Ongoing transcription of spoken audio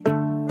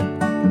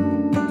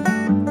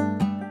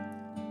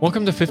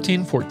Welcome to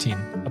 1514,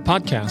 a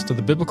podcast of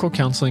the Biblical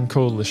Counseling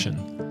Coalition.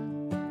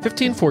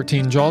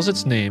 1514 draws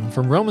its name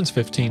from Romans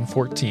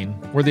 15:14,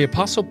 where the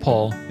Apostle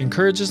Paul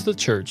encourages the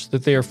church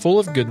that they are full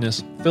of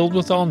goodness, filled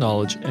with all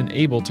knowledge, and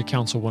able to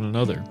counsel one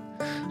another.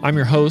 I'm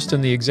your host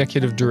and the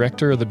Executive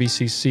Director of the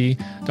BCC,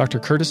 Dr.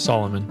 Curtis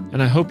Solomon,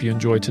 and I hope you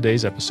enjoy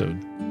today's episode.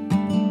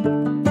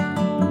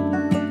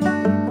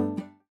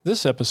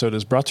 This episode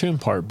is brought to you in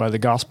part by The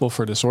Gospel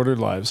for Disordered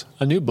Lives,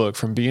 a new book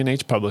from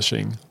B&H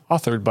Publishing,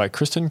 authored by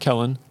Kristen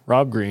Kellen,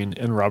 Rob Green,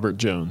 and Robert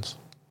Jones.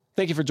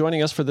 Thank you for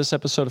joining us for this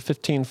episode of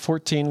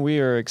 1514. We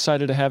are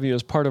excited to have you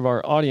as part of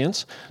our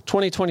audience.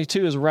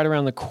 2022 is right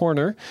around the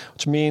corner,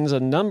 which means a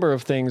number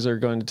of things are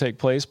going to take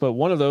place, but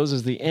one of those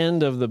is the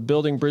end of the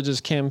Building Bridges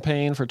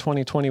campaign for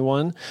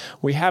 2021.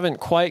 We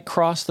haven't quite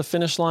crossed the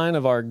finish line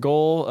of our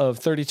goal of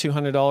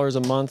 $3,200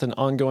 a month in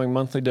ongoing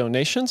monthly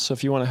donations, so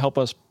if you want to help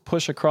us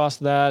push across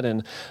that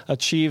and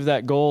achieve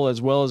that goal,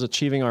 as well as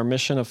achieving our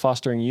mission of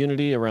fostering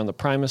unity around the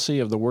primacy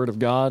of the Word of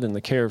God and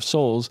the care of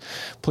souls,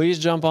 please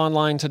jump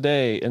online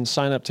today and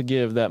sign up to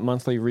give that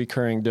monthly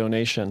recurring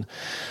donation.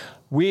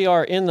 We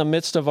are in the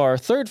midst of our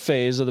third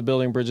phase of the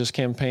Building Bridges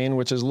campaign,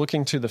 which is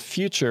looking to the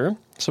future.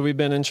 So we've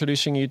been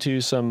introducing you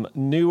to some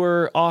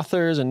newer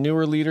authors and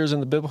newer leaders in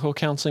the biblical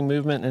counseling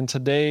movement, and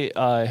today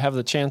I have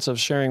the chance of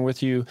sharing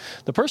with you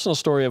the personal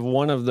story of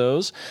one of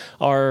those.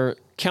 Our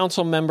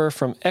council member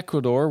from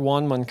Ecuador,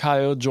 Juan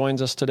Moncayo,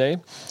 joins us today.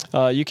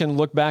 You can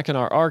look back in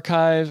our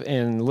archive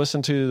and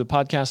listen to the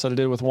podcast that I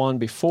did with Juan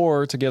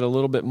before to get a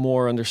little bit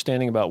more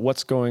understanding about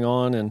what's going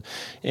on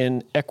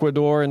in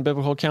Ecuador in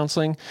biblical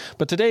counseling.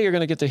 But today you're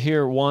going to get to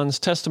hear Juan's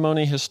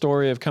testimony, his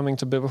story of coming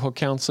to biblical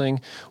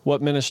counseling,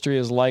 what ministry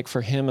is like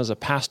for him as a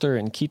pastor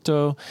in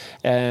Quito,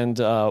 and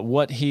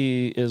what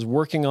he is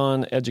working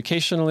on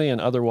educationally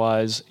and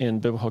otherwise in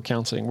biblical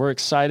counseling. We're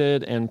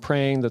excited and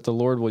praying that the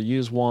Lord will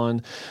use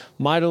Juan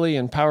mightily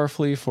and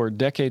powerfully for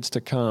decades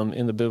to come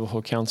in the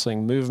biblical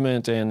counseling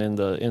movement and in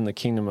the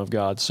kingdom of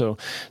God. So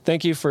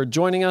thank you for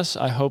joining us.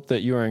 I hope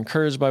that you are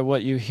encouraged by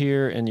what you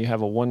hear and you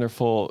have a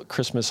wonderful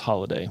Christmas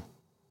holiday.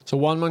 So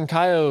Juan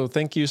Moncayo,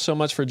 thank you so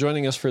much for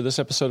joining us for this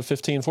episode of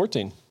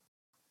 1514.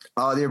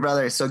 Oh, dear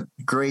brother, it's so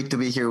great to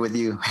be here with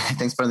you.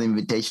 Thanks for the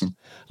invitation.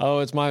 Oh,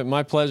 it's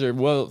my pleasure.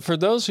 Well, for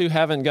those who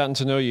haven't gotten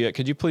to know you yet,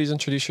 could you please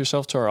introduce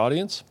yourself to our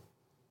audience?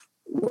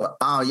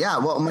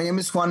 Well, my name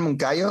is Juan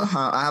Moncayo.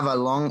 I have a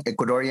long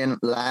Ecuadorian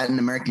Latin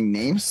American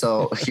name.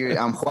 So here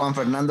I'm Juan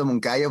Fernando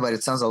Moncayo, but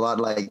it sounds a lot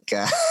like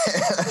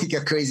like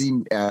a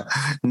crazy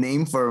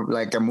name for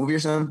like a movie or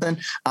something.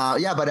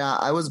 But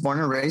I was born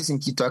and raised in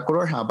Quito,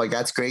 Ecuador. By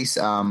God's grace,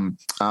 now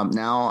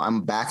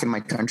I'm back in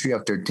my country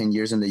after 10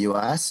 years in the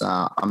U.S.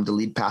 I'm the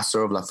lead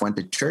pastor of La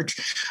Fuente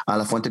Church.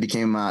 La Fuente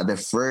became the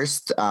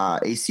first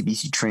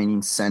ACBC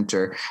training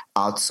center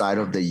outside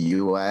of the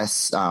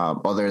U.S.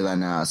 Other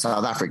than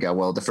South Africa.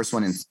 Well, the first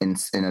one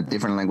in a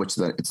different language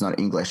that it's not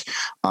English.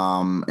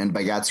 And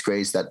by God's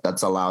grace,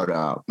 that's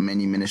allowed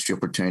many ministry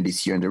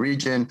opportunities here in the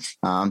region.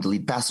 I'm the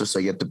lead pastor, so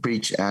I get to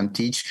preach and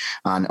teach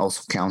and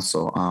also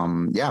counsel.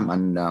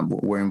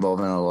 We're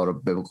involved in a lot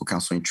of biblical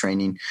counseling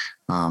training.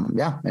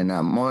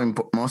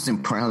 Most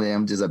importantly,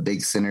 I'm just a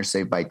big sinner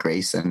saved by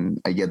grace,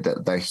 and I get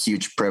the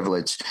huge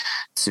privilege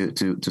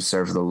to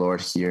serve the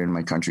Lord here in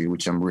my country,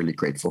 which I'm really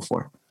grateful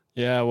for.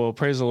 Yeah, well,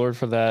 praise the Lord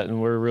for that,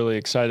 and we're really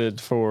excited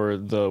for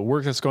the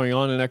work that's going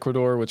on in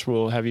Ecuador, which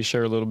we'll have you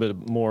share a little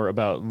bit more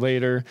about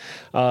later.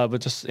 But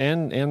just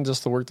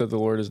the work that the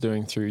Lord is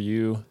doing through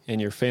you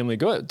and your family.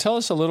 Go ahead, tell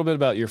us a little bit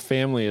about your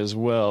family as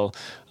well.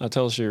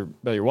 Tell us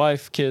about your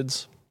wife,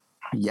 kids.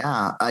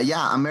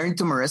 I'm married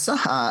to Marissa.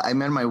 I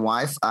met my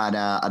wife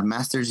at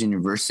Masters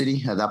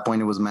University. At that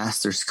point, it was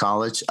Masters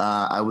College.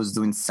 I was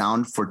doing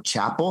sound for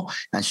chapel,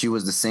 and she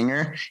was the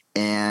singer.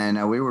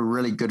 And we were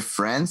really good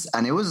friends.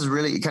 And it was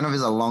really, it kind of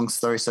is a long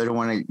story, so I don't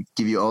want to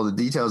give you all the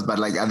details. But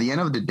like at the end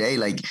of the day,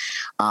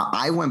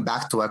 I went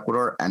back to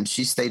Ecuador and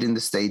she stayed in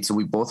the States. So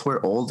we both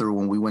were older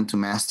when we went to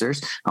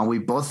Masters, and we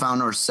both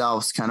found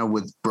ourselves kind of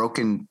with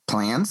broken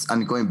plans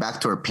and going back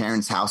to our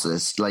parents'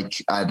 houses,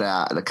 like at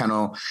the kind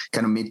of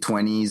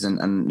mid-20s.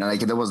 And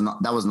like that was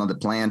not the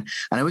plan.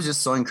 And I was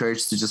just so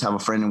encouraged to just have a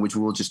friend in which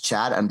we will just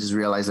chat and just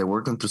realize that we're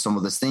working through some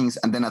of these things.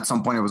 And then at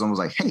some point it was almost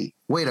like, hey,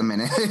 wait a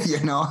minute,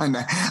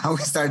 and we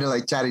started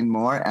like chatting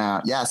more.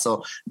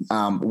 So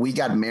we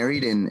got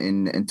married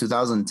in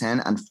 2010,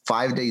 and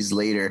 5 days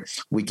later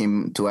we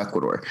came to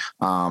Ecuador.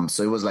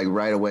 So it was like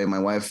right away. My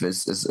wife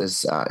is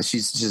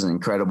she's an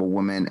incredible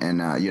woman,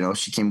 and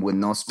she came with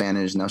no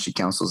Spanish. Now she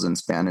counsels in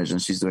Spanish,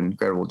 and she's doing an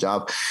incredible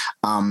job.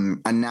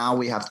 And now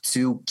we have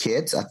two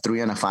kids, a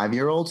 3 and a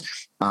 5-year-old.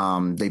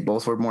 They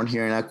both were born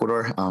here in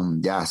Ecuador.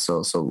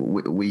 So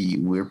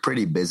we're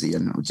pretty busy,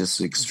 and we're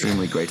just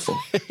extremely grateful.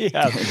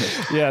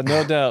 Yeah,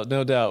 no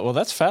doubt. Well,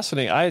 that's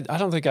fascinating. I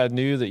don't think I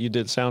knew that you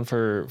did sound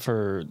for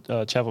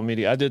Chapel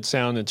Media. I did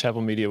sound in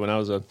Chapel Media when I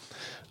was a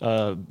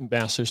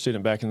master's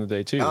student back in the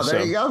day too. Oh,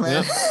 there you go,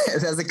 man. Yeah.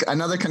 That's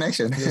another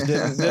connection.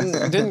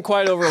 Didn't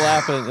quite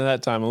overlap at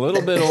that time. A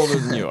little bit older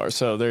than you are,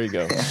 so there you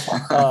go.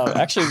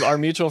 Actually, our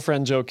mutual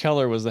friend Joe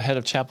Keller was the head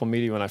of chapel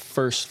media when I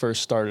first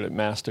started at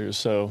Masters.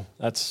 So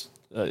that's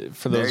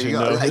for those who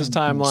know his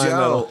timeline.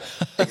 Joe,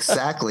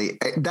 exactly.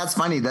 That's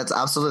funny. That's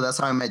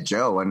how I met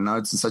Joe, and now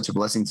it's such a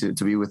blessing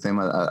to be with him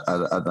at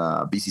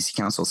the BCC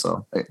Council.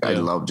 So I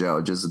love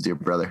Joe, just a dear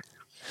brother.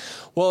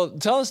 Well,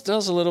 tell us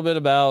a little bit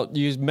about,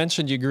 you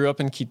mentioned you grew up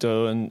in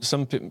Quito, and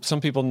some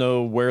people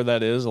know where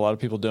that is. A lot of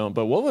people don't.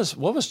 But what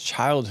was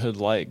childhood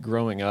like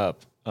growing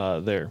up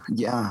there?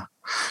 Yeah.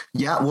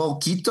 Well,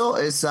 Quito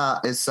is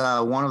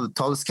one of the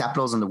tallest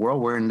capitals in the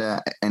world. We're in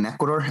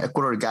Ecuador.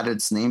 Ecuador got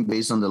its name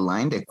based on the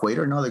line, the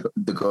equator,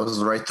 that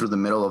goes right through the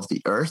middle of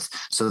the earth.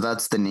 So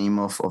that's the name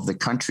of the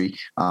country.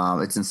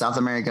 It's in South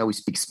America. We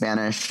speak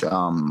Spanish.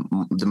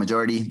 The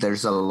majority,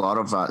 there's a lot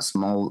of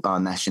small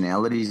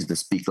nationalities that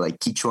speak like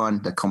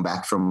Quechuan that come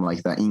back from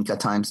like the Inca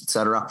times,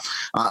 etc.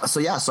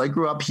 So I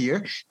grew up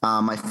here.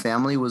 My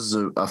family was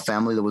a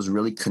family that was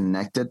really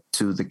connected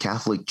to the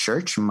Catholic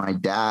Church. My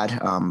dad,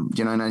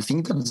 and I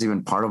think that's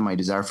even part of my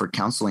desire for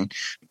counseling,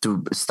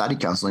 to study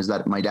counseling, is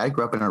that my dad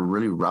grew up in a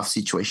really rough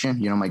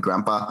situation. My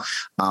grandpa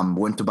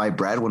went to buy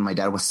bread when my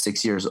dad was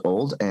 6 years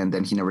old, and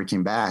then he never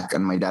came back.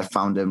 And my dad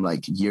found him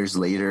like years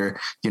later,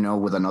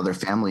 with another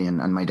family.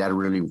 And my dad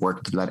really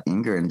worked through that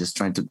anger and just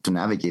trying to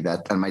navigate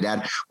that. And my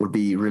dad would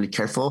be really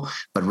careful,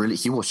 but really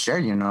he will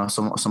share,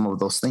 some of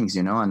those things,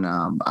 and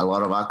a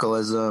lot of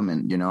alcoholism.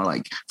 And,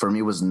 like for me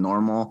it was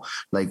normal.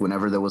 Like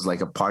whenever there was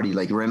like a party,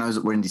 like right now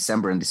we're in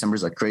December, and December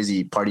is a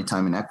crazy party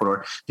time in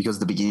Ecuador, because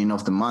the beginning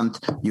of the month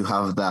you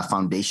have the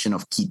foundation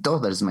of Quito,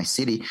 that is my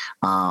city,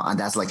 and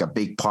that's like a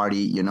big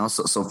party,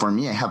 so for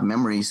me, I have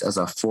memories as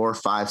a 4,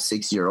 5,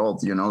 6 year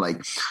old,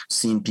 like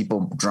seeing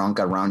people drunk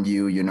around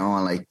you,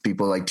 and like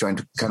people like trying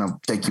to kind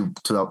of take you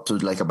to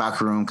like a back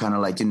room, kind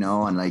of like,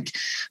 and like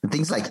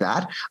things like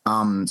that.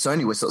 So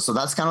anyway, so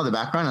that's kind of the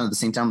background. And at the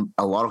same time,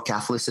 a lot of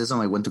Catholicism.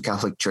 I went to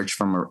Catholic church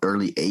from an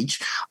early age.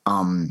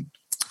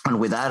 And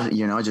with that,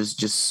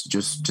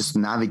 just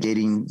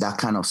navigating that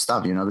kind of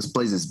stuff. This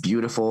place is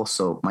beautiful.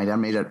 So my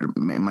mom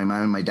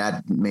and my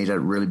dad made a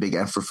really big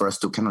effort for us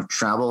to kind of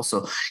travel.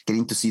 So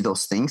getting to see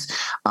those things.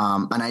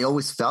 And I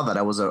always felt that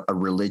I was a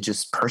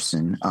religious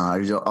person.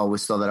 I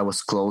always felt that I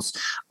was close.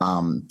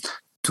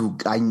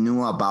 I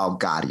knew about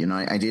God.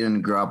 I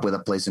didn't grow up with a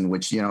place in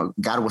which,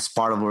 God was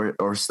part of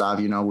our stuff.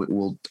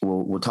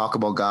 We'll talk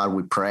about God.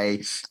 We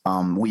pray.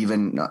 We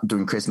even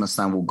during Christmas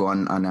time, we'll go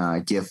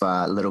and give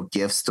little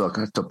gifts to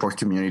a poor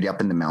community up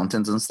in the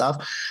mountains and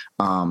stuff.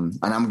 And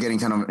I'm getting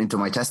kind of into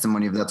my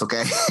testimony, if that's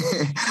okay.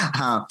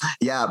 So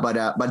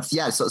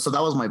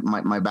that was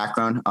my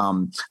background.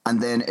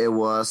 And then it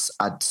was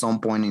at some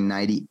point in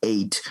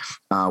 98,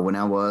 when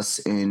I was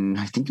in,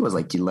 I think it was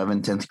like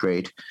 11th, 10th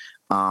grade,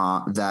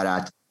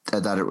 that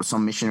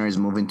some missionaries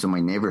moved into my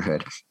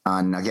neighborhood.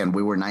 And again,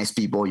 we were nice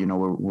people, we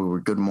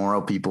were good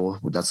moral people.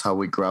 That's how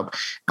we grew up.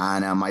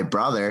 And my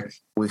brother,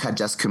 we had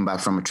just come back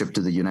from a trip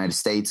to the United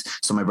States.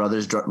 So my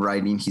brother's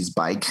riding his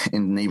bike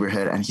in the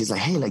neighborhood, and he's like,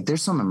 hey, like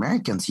there's some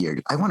Americans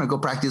here. I want to go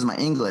practice my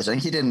English.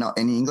 And he didn't know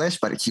any English,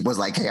 but he was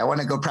like, hey, I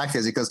want to go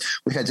practice, because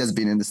we had just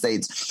been in the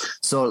States.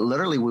 So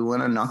literally we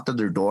went and knocked at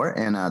their door,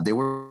 and they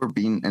were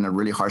being in a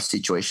really harsh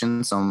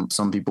situation.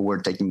 Some people were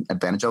taking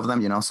advantage of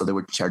them, so they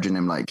were charging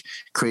them like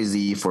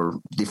crazy for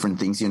different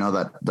things,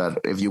 that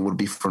if you would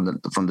be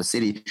from the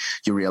city,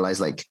 you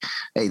realize like,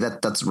 hey,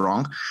 that's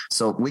wrong.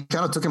 So we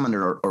kind of took him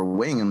under our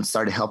wing and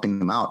started helping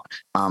them out.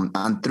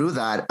 And through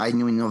that, I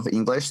knew enough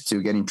English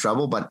to get in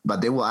trouble, but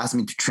they will ask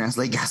me to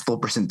translate gospel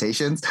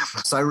presentations.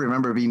 So I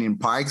remember being in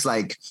parks,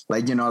 like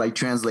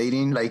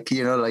translating, like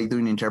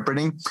doing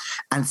interpreting,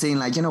 and saying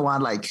like,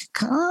 what, like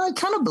I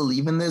kind of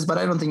believe in this, but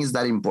I don't think it's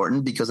that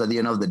important, because at the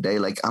end of the day,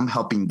 like I'm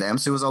helping them.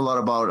 So it was a lot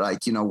about like,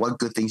 what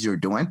good things you're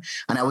doing.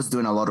 And I was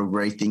doing a lot of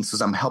great things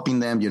because I'm helping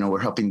them, we're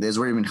helping this,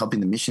 we're even helping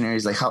the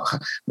missionaries. Like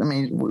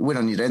we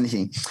don't need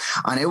anything.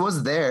 And it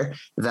was there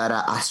that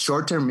a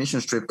short-term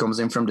mission trip comes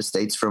in from the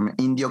States, from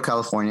Indio,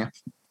 California.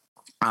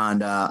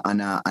 And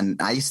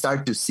I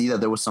started to see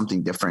that there was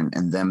something different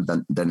in them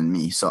than in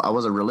me. So I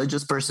was a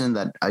religious person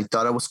that I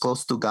thought I was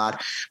close to God,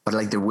 but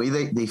like the way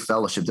they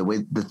fellowship,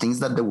 the things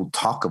that they will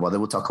talk about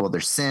their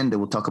sin. They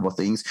will talk about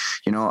things,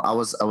 I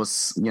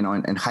was,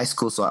 in high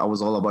school. So I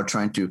was all about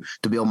trying to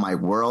build my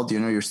world.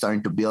 You're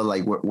starting to build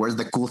like, where's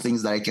the cool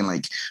things that I can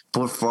like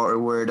put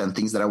forward and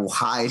things that I will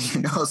hide,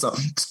 so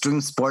extreme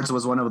sports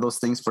was one of those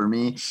things for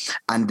me.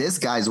 And these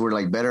guys were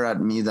like better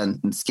at me than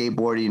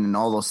skateboarding and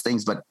all those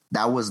things. But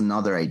that was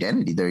not their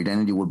identity. Their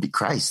identity would be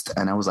Christ.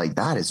 And I was like,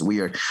 that is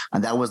weird.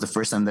 And that was the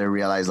first time that I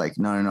realized like,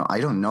 no, I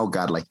don't know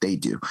God like they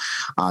do.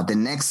 The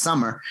next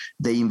summer,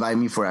 they invited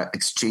me for an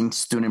exchange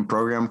student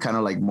program, kind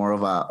of like more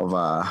of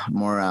a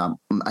more, I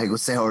would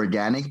say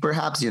organic,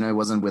 perhaps, it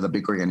wasn't with a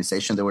big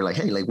organization. They were like,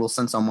 hey, like we'll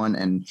send someone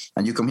and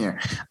you come here.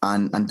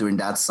 And during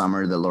that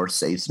summer, the Lord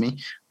saves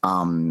me.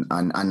 And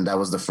that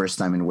was the first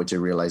time in which I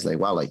realized like,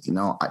 wow, like,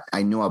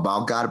 I knew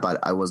about God, but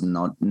I was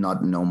not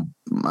known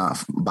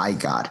by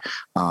God.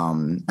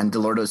 And the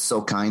Lord was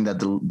so kind that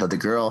the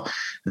girl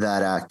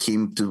that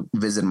came to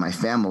visit my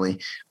family,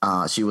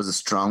 she was a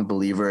strong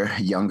believer,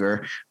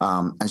 younger,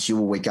 and she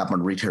would wake up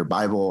and read her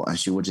Bible, and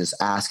she would just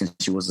ask, and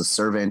she was a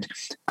servant.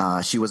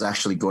 She was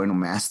actually going to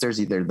Masters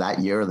either that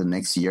year or the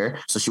next year.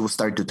 So she would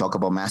start to talk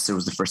about Masters. It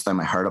was the first time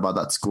I heard about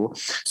that school.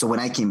 So when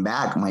I came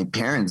back, my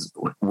parents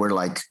were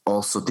like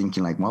also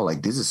thinking like, well,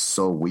 like this is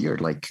so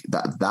weird. Like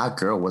that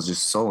girl was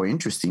just so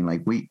interesting.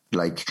 Like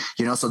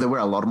so they were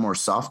a lot more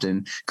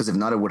softened, because if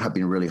not, it would have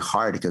been really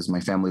hard, because my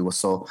family was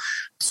so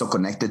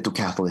connected to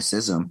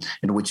Catholicism,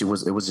 in which it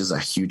was just a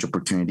huge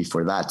opportunity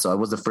for that. So I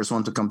was the first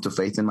one to come to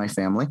faith in my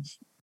family.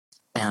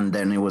 And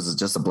then it was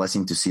just a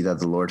blessing to see that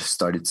the Lord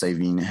started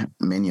saving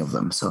many of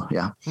them. So,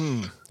 yeah.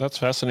 That's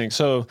fascinating.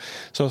 So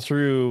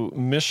through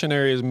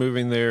missionaries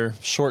moving there,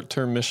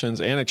 short-term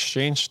missions, and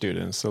exchange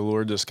students, the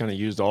Lord just kind of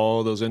used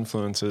all those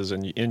influences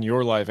in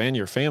your life and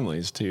your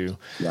families to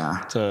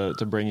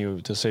bring you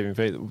to saving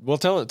faith. Well,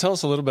 tell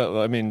us a little bit.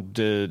 I mean,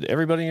 did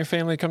everybody in your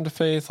family come to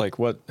faith? Like,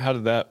 how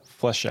did that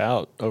flesh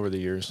out over the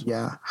years?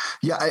 Yeah.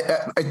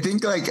 I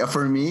think like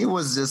for me, it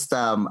was just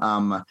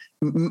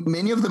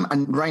many of them.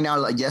 And right now,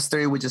 like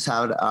yesterday, we just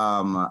had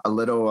a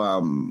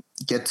little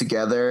get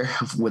together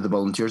with the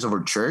volunteers of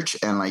our church,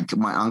 and like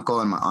my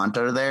uncle and my aunt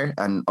are there,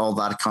 and all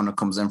that kind of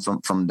comes in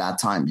from that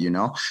time, you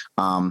know.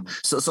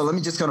 So let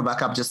me just kind of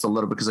back up just a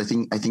little, because I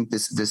think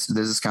this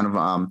is kind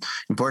of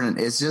important.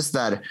 It's just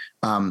that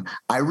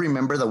I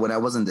remember that when I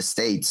was in the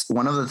States,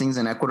 one of the things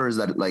in Ecuador is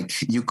that like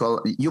you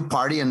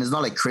party, and it's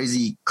not like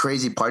crazy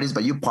parties,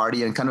 but you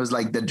party, and kind of is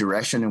like the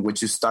direction in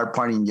which you start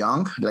partying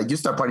young. Like you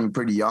start partying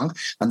pretty young,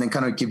 and then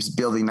kind of keeps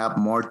building up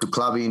more to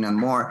clubbing and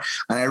more.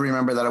 And I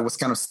remember that I was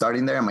kind of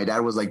starting there, and my dad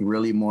was like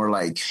really more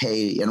like,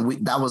 hey,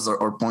 and that was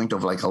our point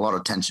of like a lot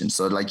of tension.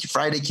 So like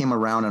Friday came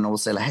around, and I will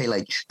say like, hey,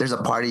 like there's a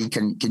party,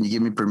 can you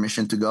give me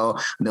permission to go?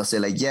 And they'll say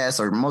like yes,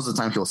 or most of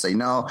the time he'll say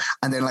no.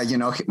 And then like, you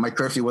know, my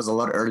curfew was a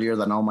lot earlier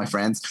than all my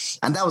friends,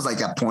 and that was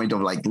like a point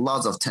of like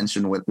lots of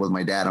tension with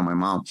my dad and my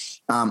mom.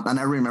 And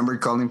I remember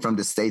calling from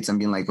the States and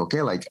being like,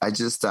 okay, like I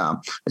just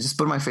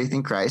put my faith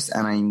in Christ,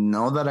 and I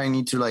know that I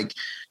need to like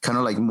kind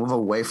of like move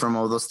away from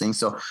all those things.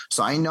 So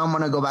I know I'm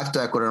gonna go back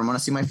to Ecuador, I'm gonna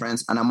see my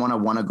friends, and I'm gonna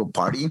want to go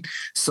party.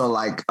 So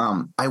like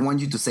I want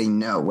you to say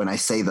no when I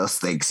say those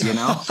things, you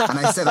know. And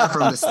I said that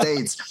from the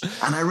States,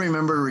 and I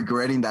remember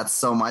regretting that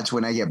so much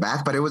when I get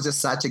back. But it was just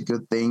such a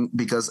good thing,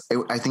 because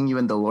I think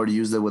even the Lord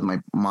used it with my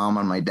mom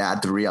and my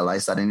dad to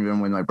realize that, and even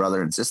with my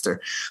brother and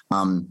sister.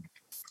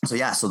 So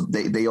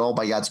they all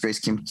by God's grace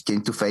came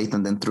to faith,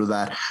 and then through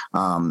that,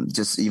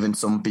 just even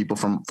some people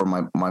from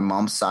my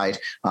mom's side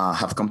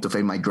have come to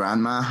faith. My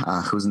grandma,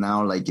 who's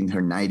now like in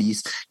her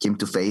 90s, came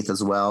to faith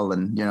as well,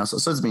 and you know,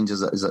 so it's been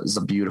just it's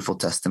a beautiful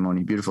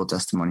testimony.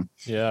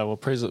 Yeah, well,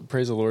 praise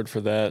the Lord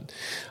for that.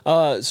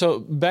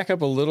 So back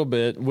up a little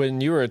bit. When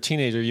you were a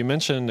teenager, you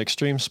mentioned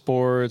extreme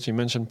sports, you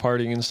mentioned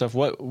partying and stuff.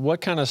 What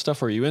kind of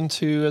stuff were you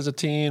into as a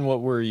teen? What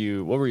were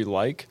you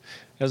like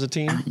as a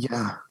teen?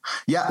 Yeah.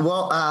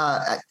 Well,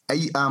 I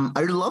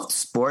loved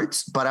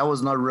sports, but I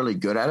was not really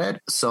good at it.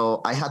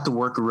 So I had to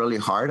work really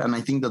hard. And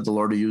I think that the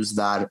Lord used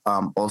that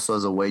also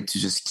as a way to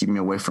just keep me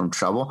away from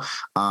trouble.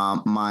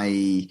 From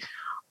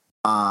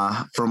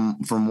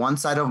one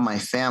side of my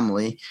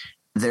family,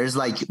 there's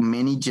like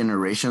many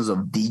generations of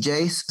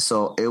DJs.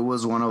 So it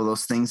was one of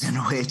those things in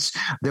which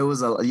there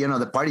was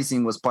the party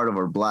scene was part of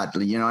our blood.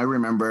 You know, I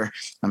remember,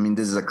 I mean,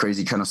 this is a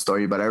crazy kind of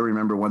story, but I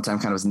remember one time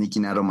kind of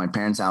sneaking out of my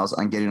parents' house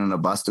and getting on a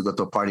bus to go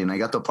to a party. And I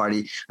got to a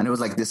party, and it was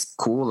like this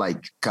cool,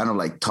 like kind of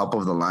like top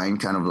of the line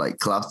kind of like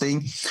club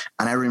thing.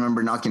 And I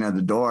remember knocking at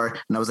the door,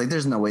 and I was like,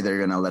 there's no way they're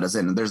going to let us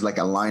in. And there's like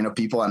a line of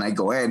people, and I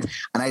go in,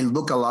 and I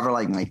look a lot of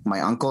like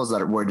my uncles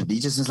that were the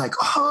DJs, and it's like,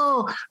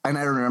 oh, and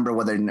I remember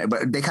but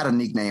they had a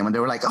nickname, and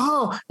they were like,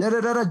 oh,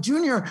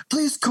 Junior,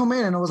 please come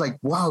in. And I was like,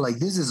 wow, like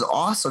this is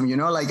awesome, you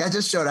know, like I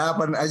just showed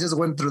up, and I just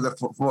went through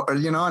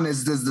and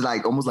it's this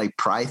like almost like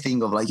pride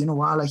thing of like, you know,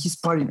 wow, like he's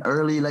partying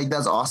early, like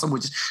that's awesome,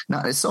 which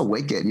no, it's so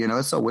wicked, you know,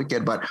 it's so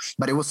wicked, but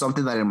it was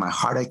something that in my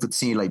heart I could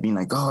see, like being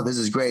like, oh, this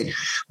is great.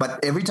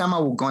 But every time I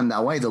would go in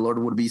that way, the Lord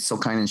would be so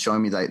kind and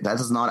showing me that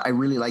is not, I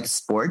really like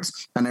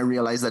sports. And I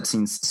realized that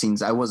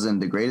since I wasn't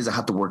the greatest, I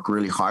had to work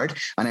really hard.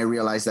 And I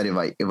realized that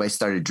if I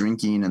started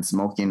drinking and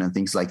smoking and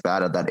things like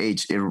that at that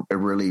age, it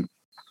really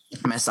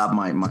mess up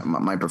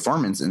my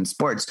performance in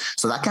sports.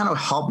 So that kind of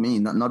helped me,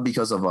 not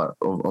because of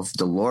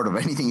the Lord or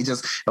anything.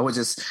 I was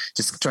just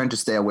trying to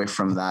stay away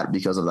from that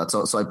because of that.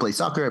 So I play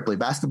soccer, I play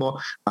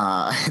basketball.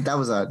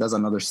 That's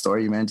another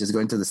story, man. Just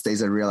going to the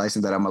States and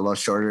realizing that I'm a lot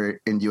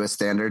shorter in US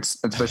standards,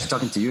 especially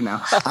talking to you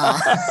now,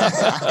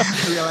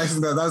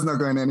 realizing that that's not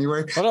going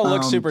anywhere. I don't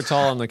look super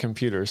tall on the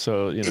computer.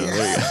 So, you know,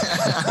 there you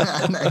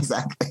go.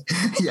 Exactly.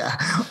 Yeah.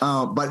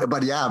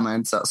 But yeah,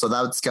 man. So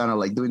that's kind of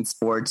like doing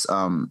sports.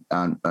 And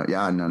at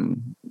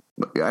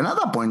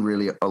that point,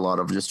 really a lot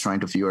of just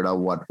trying to figure out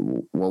what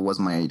was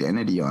my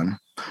identity on.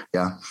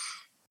 Yeah.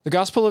 The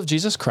gospel of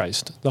Jesus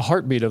Christ, the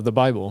heartbeat of the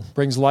Bible,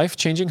 brings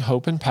life-changing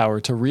hope and power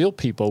to real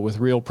people with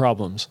real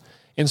problems.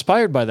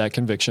 Inspired by that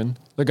conviction,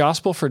 The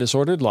Gospel for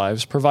Disordered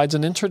Lives provides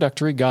an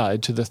introductory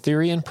guide to the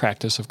theory and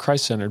practice of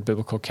Christ-centered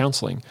biblical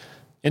counseling,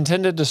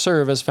 intended to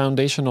serve as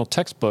foundational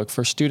textbook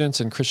for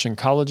students in Christian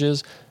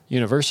colleges,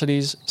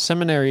 universities,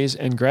 seminaries,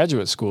 and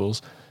graduate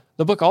schools.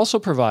 The book also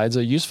provides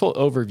a useful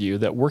overview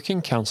that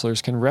working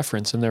counselors can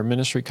reference in their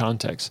ministry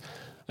context.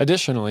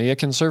 Additionally, it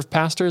can serve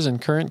pastors and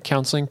current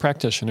counseling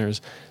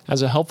practitioners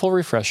as a helpful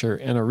refresher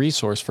and a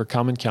resource for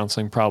common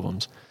counseling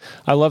problems.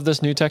 I love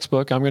this new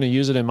textbook. I'm going to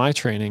use it in my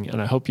training,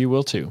 and I hope you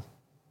will too.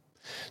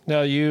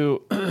 Now,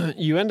 you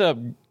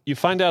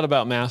find out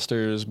about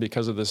Masters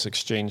because of this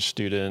exchange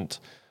student,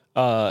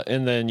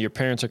 and then your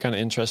parents are kind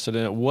of interested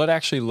in it. What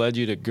actually led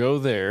you to go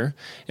there,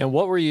 and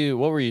what were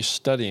you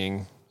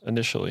studying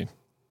initially?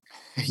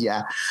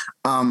 Yeah.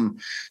 I'm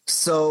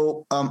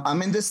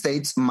in the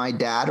States. My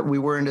dad, we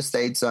were in the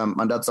States,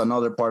 and that's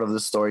another part of the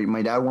story.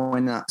 My dad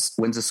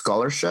wins a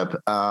scholarship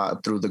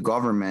through the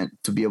government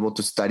to be able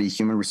to study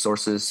human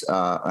resources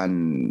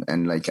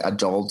and like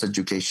adult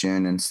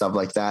education and stuff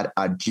like that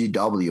at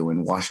GW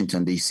in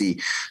Washington,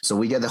 D.C. So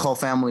we get the whole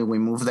family, we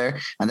move there.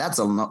 And that's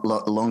a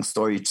long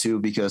story too,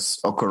 because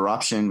of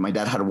corruption. My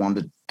dad had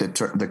won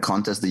the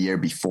contest the year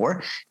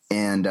before.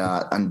 And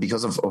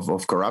because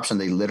of corruption,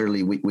 they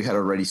literally, we had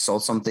already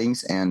sold some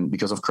things. And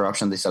because of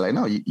corruption, they said, like,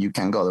 no, you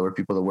can't go. There were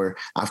people that were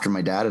after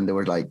my dad and they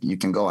were like, you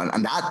can go.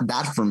 And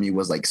that for me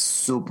was like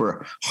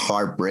super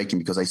heartbreaking,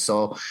 because I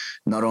saw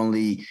not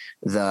only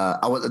that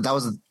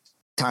was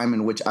time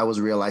in which I was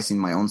realizing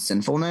my own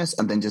sinfulness,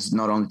 and then just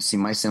not only to see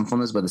my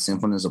sinfulness, but the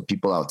sinfulness of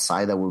people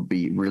outside that would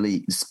be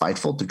really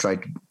spiteful to try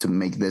to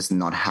make this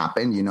not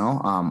happen, you know?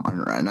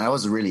 And I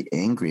was really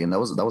angry, and that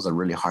was a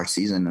really hard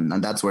season.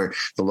 And that's where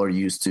the Lord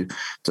used to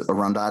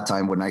around that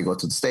time when I go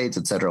to the States,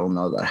 et cetera, all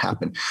know that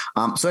happened.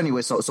 So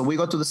anyway, so we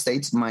go to the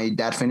States, my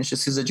dad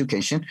finishes his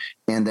education,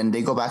 and then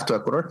they go back to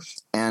Ecuador.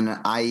 And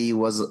I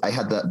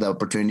had the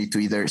opportunity to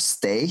either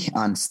stay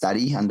and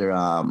study under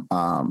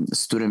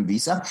student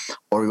visa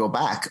or go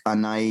back.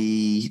 And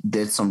I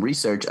did some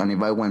research, and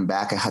if I went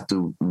back, I had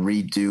to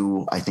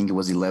redo, I think it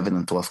was 11th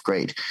and 12th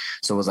grade.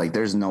 So it was like,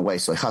 there's no way.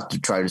 So I had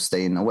to try to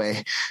stay in a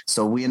way.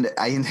 So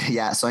I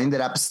ended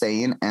up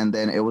staying, and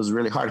then it was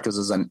really hard because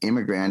as an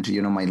immigrant,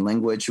 you know, my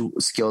language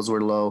skills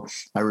were low.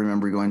 I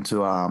remember going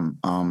to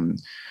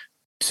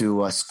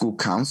a school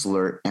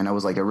counselor, and I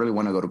was like, I really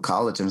want to go to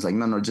college. And it's like,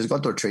 no, just go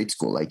to a trade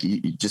school. Like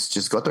you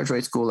just go to a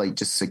trade school, like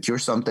just secure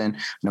something. And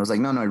I was like,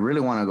 no, I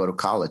really want to go to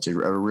college. I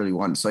really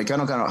want. So I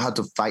kind of had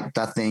to fight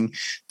that thing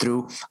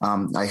through.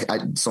 I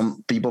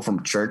some people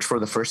from church for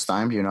the first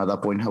time, you know, at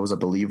that point I was a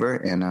believer,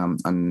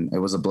 and it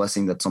was a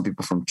blessing that some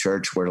people from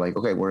church were like,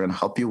 okay, we're going to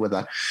help you with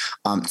that.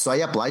 So I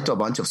applied to a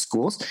bunch of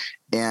schools.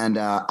 And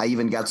I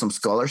even got some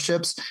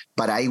scholarships,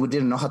 but I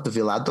didn't know how to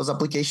fill out those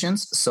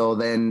applications. So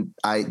then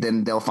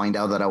they'll find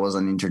out that I was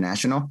an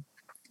international.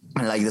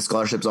 And like the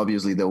scholarships,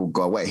 obviously they will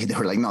go away. They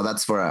were like, no,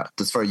 that's for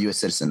a U.S.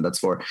 citizen. That's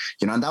for,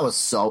 you know, and that was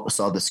so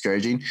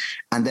discouraging.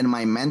 And then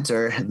my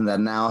mentor that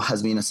now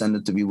has been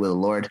ascended to be with the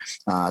Lord,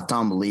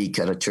 Tom Leake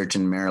at a church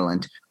in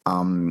Maryland,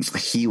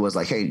 he was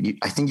like, hey,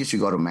 I think you should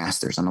go to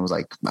Masters. And I was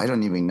like, I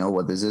don't even know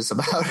what this is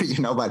about,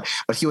 you know, but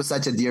he was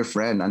such a dear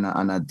friend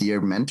and a dear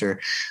mentor,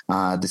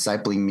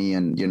 discipling me.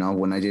 And, you know,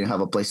 when I didn't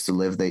have a place to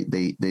live,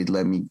 they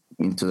let me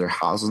into their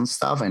house and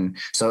stuff. And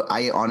so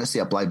I honestly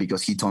applied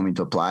because he told me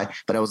to apply,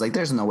 but I was like,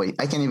 there's no way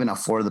I can't even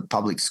afford the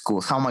public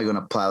schools. How am I going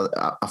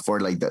to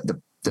afford like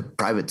the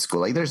private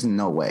school? Like, there's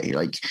no way.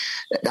 Like,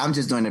 I'm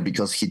just doing it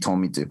because he told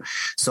me to.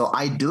 So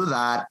I do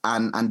that,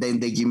 and then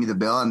they give me the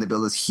bill, and the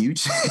bill is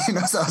huge. You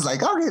know, so I was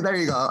like, okay, there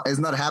you go. It's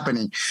not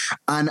happening.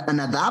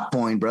 And at that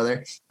point,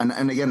 brother,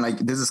 and again, like,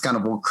 this is kind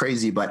of all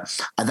crazy, but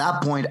at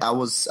that point, I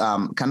was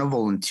kind of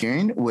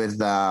volunteering with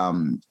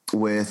a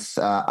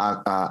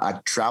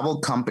travel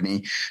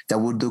company that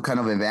would do kind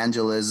of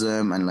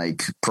evangelism and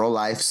like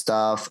pro-life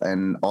stuff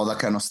and all that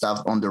kind of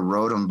stuff on the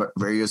road on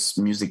various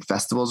music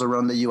festivals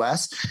around the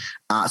US.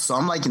 So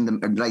I'm like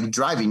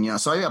driving, you know,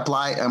 so I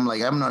apply. I'm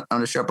like, I'm not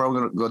sure. I'm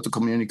probably going to go to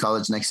community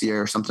college next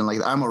year or something like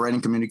that. I'm already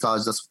in community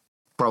college. That's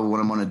probably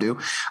what I'm going to do.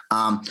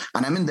 And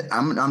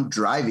I'm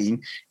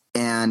driving,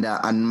 and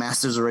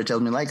Masters already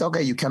tells me like,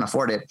 okay, you can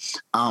afford it.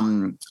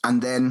 And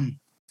then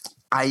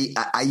I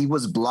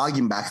was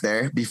blogging back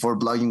there before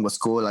blogging was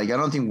cool. Like, I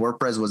don't think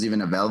WordPress was even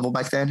available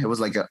back then. It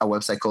was like a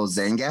website called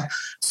Zenga.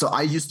 So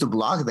I used to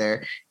blog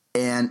there,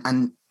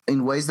 and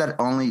in ways that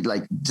only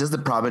like just the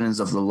providence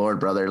of the Lord,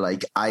 brother.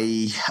 Like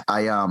I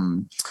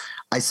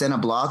sent a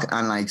blog,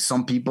 and like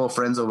some people,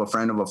 friends of a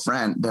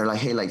friend, they're like,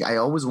 hey, like I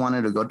always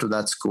wanted to go to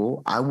that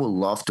school. I would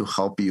love to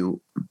help you,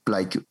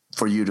 like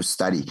for you to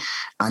study.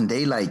 And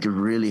they like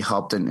really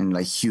helped in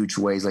like huge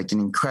ways, like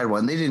incredible.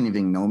 And they didn't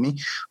even know me.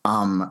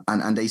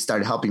 And they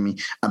started helping me.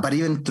 But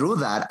even through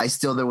that,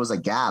 there was a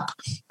gap.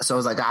 So I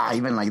was like,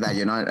 even like that,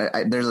 you know,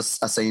 there's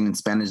a saying in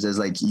Spanish, there's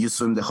like, you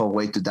swim the whole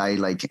way to die,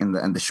 like in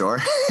the shore,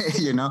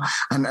 you know,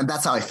 and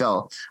that's how I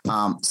felt.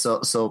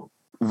 So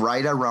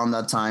right around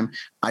that time,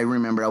 I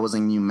remember I was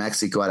in New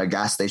Mexico at a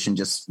gas station,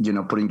 just,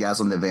 putting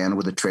gas on the van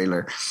with a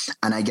trailer.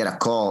 And I get a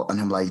call and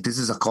I'm like, this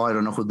is a call. I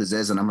don't know who this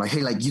is. And I'm like,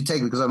 hey, like, you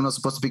take it, because I'm not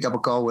supposed to pick up a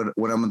call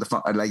when I'm on the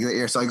phone, like the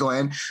air. So I go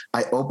in,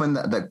 I open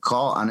the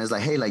call, and it's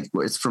like, hey, like,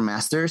 it's from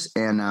Masters.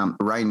 And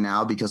right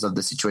now, because of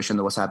the situation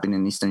that was happening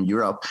in Eastern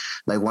Europe,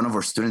 like, one of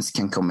our students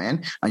can come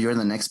in and you're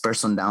the next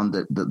person down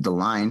the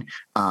line.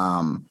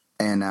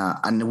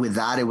 And with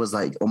that, it was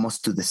like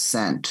almost to the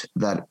cent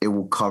that it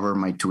will cover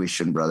my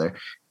tuition, brother.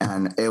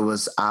 And it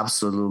was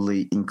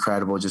absolutely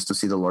incredible just to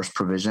see the Lord's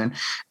provision.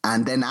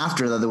 And then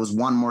after that, there was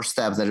one more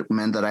step that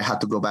meant that I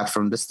had to go back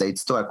from the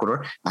States to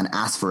Ecuador and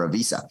ask for a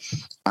visa.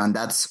 And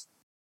that's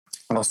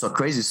also a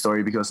crazy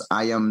story, because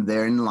I am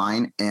there in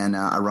line, and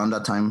around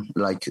that time,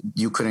 like,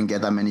 you couldn't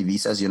get that many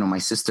visas. My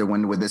sister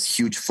went with this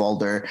huge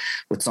folder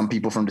with some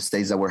people from the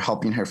States that were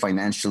helping her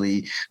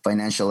financially,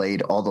 financial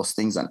aid, all those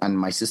things. And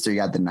my sister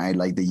got denied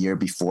like the year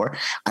before.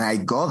 And I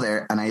go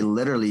there, and I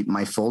literally,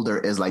 my folder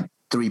is like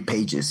 3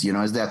 pages,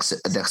 it's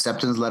the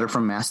acceptance letter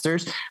from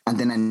Masters, and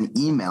then an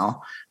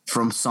email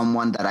from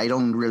someone that I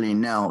don't really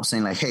know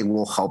saying like, hey,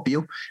 we'll help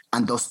you.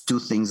 And those 2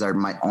 things are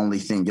my only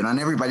thing, and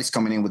everybody's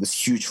coming in with this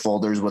huge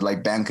folders with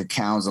like bank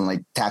accounts and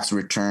like tax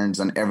returns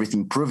and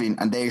everything proving,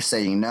 and they're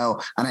saying no.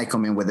 And I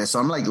come in with this. So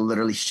I'm like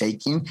literally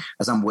shaking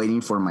as I'm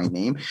waiting for my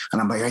name.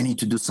 And I'm like, I need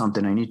to do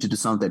something.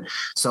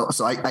 So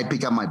I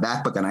pick up my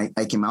backpack and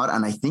I came out,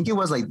 and I think it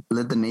was like,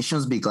 Let the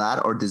Nations Be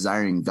Glad or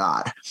Desiring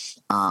God.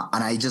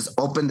 And I just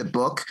opened the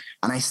book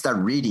and I start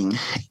reading.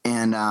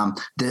 And at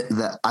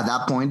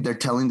that point, they're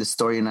telling the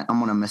story, and I'm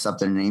going to mess up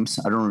their names.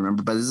 I don't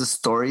remember, but there's a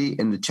story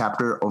in the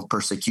chapter of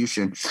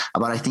persecution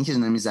about, I think his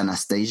name is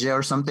Anastasia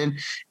or something,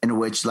 in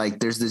which like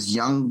there's this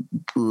young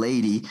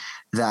lady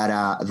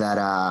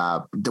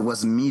that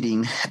was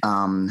meeting,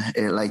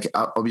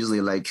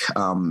 obviously like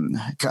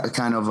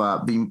kind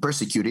of being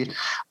persecuted.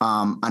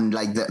 And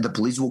like the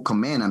police will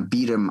come in and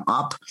beat him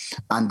up,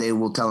 and they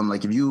will tell him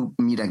like, if you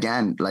meet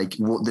again, like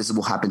this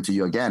will happen to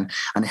you again.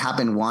 And it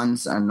happened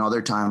once,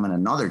 another time, and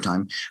another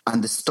time.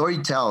 And the story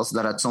tells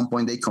that at some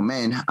point they come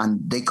in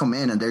and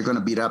they're going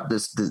to beat up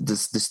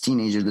this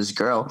teenager, this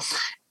girl.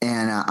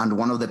 And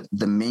one of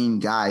the main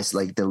guys,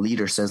 like the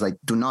leader, says like,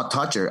 do not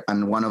touch her.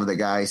 And one of the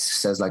guys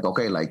says like,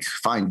 okay, like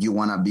fine, you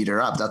want to beat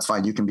her up, that's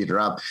fine, you can beat her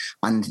up.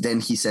 And then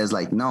he says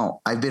like,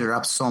 no, I beat her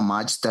up so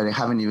much that I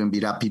haven't even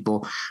beat up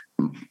people,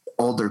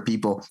 older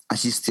people, and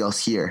she's still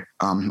here.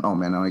 Oh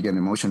man, I'm getting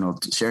emotional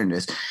sharing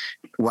this.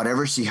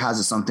 Whatever she has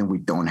is something we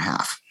don't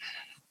have.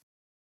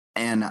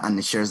 And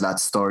it shares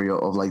that story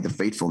of like the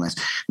faithfulness,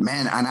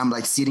 man. And I'm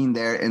like sitting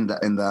there in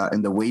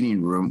the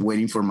waiting room,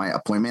 waiting for my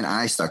appointment. And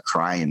I start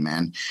crying,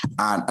 man.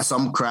 So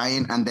I'm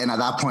crying. And then at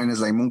that point it's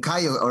like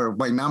Munkayo or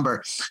my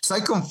number. So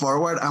I come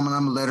forward.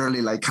 I'm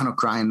literally like kind of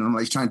crying. And I'm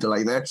like trying to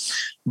like there,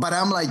 but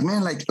I'm like,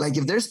 man, like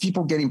if there's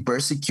people getting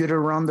persecuted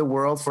around the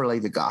world for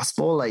like the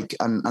gospel, like,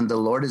 and the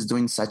Lord is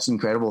doing such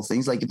incredible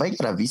things. Like if I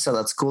get a visa,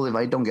 that's cool. If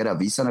I don't get a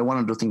visa and I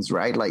want to do things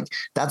right, like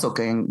that's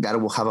okay. And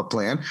God will have a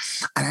plan.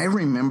 And I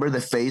remember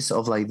the face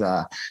of like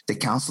the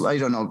counselor, I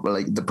don't know,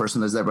 like the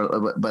person that's there,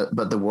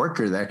 but the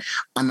worker there,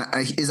 and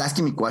is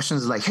asking me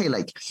questions like, hey,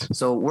 like,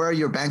 so where are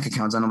your bank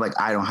accounts? And I'm like,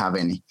 I don't have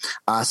any.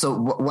 So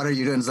what are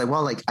you doing? It's like,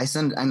 well, like I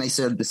said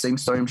the same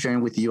story I'm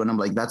sharing with you. And I'm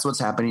like, that's what's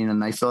happening.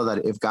 And I feel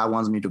that if God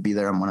wants me to be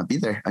there, I'm going to be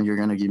there, and you're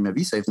going to give me a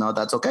visa. If not,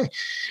 that's okay.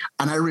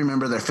 And I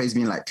remember their face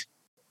being like,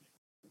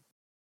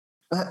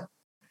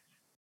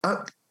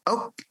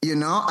 oh,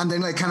 and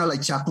then like kind of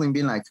like chuckling,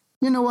 being like,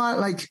 you know what,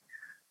 like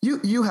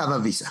you have a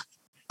visa.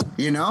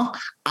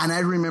 And I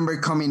remember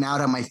coming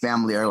out, and my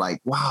family are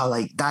like, wow,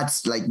 like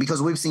that's like,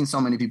 because we've seen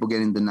so many people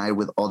getting denied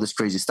with all this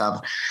crazy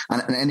stuff.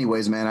 And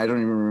anyways, man, I don't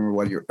even remember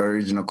what your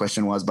original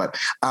question was, but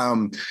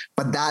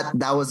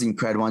that was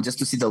incredible. And just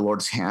to see the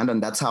Lord's hand.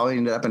 And that's how I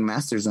ended up in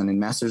Masters. And in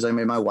Masters, I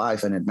met my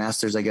wife, and at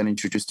Masters, I got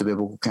introduced to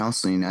biblical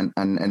counseling,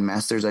 and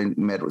Masters, I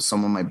met with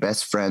some of my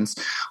best friends.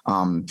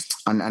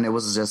 And it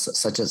was just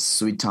such a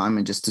sweet time.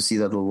 And just to see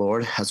that the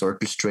Lord has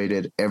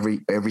orchestrated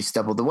every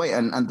step of the way.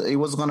 And it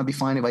was going to be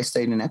fine if I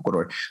stayed in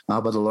Ecuador,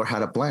 but the Lord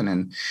had a plan,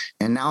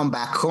 and now I'm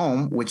back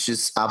home, which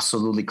is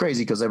absolutely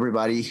crazy because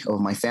everybody of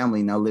my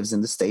family now lives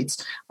in the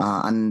States,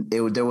 and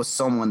there was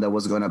someone that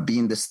was going to be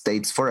in the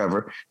States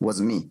forever,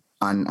 was me.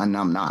 And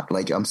I'm not,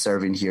 like, I'm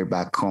serving here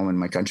back home in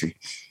my country.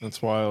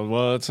 That's wild.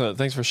 Well,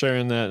 thanks for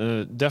sharing that.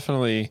 And it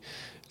definitely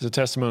is a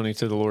testimony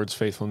to the Lord's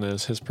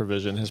faithfulness, his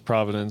provision, his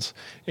providence,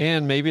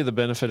 and maybe the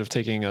benefit of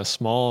taking a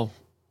small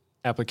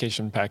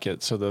application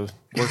packet so the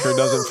worker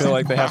doesn't feel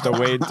like they have to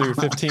wade through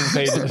 15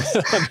 pages.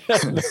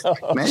 No.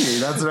 Maybe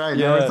that's right.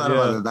 Never thought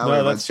about it that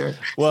way, but sure.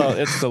 Well,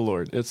 it's the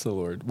Lord. It's the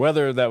Lord.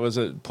 Whether that was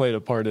played a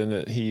part in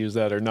it, he used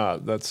that or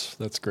not.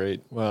 That's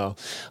great. Wow.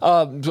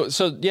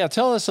 So yeah,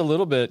 tell us a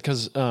little bit,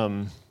 because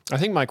I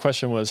think my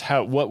question was,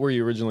 what were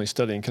you originally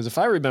studying? Because if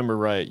I remember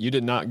right, you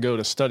did not go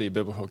to study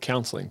biblical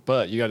counseling,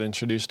 but you got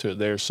introduced to it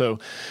there. So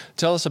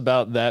tell us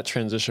about that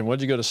transition. What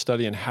did you go to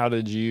study, and how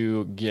did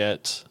you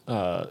get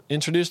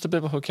introduced to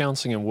biblical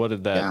counseling, and what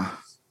did that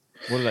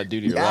What did that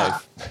do to your Yeah.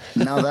 life?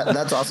 No,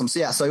 that's awesome. So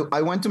yeah, so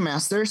I went to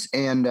masters,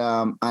 and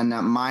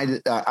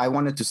I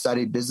wanted to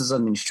study business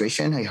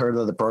administration. I heard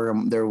that the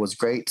program there was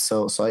great,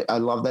 so I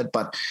love that.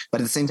 But at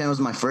the same time, it was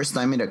my first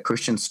time in a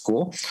Christian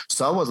school,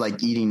 so I was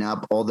like eating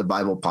up all the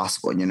Bible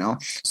possible, you know.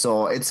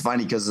 So it's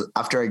funny because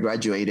after I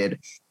graduated,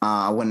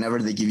 whenever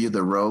they give you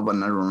the robe,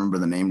 and I don't remember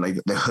the name, like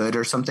the hood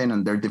or something,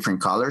 and they're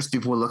different colors,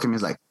 people will look at me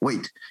like,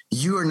 "Wait,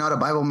 you are not a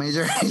Bible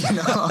major," you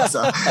know.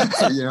 So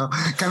you know,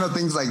 kind of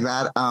things like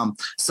that.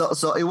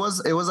 So it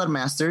was at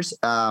masters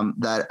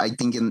that I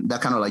think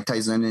that kind of like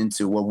ties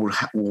into what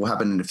will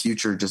happen in the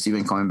future, just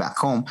even coming back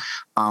home.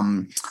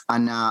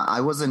 And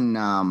I was in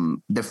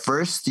the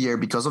first year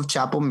because of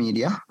Chapel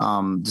Media.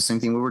 The same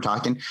thing we were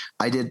talking.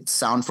 I did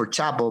sound for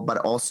Chapel, but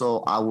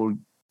also I will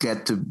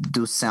get to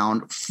do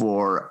sound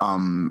for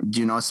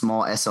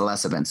small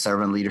SLS events,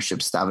 servant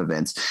leadership staff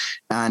events.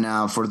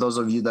 And for those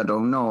of you that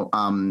don't know,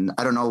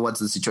 I don't know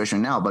what's the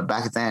situation now, but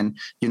back then,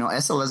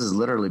 SLS is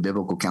literally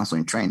biblical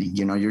counseling training.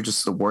 You're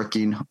just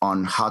working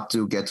on how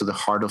to get to the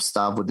heart of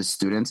stuff with the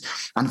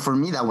students. And for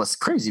me, that was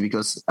crazy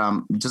because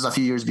just a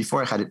few years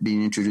before I had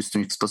been introduced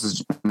to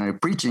expositionary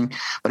preaching,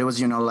 but it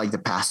was, like the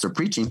pastor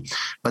preaching.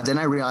 But then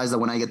I realized that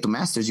when I get to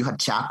masters, you had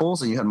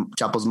chapels, and you had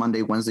chapels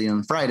Monday, Wednesday,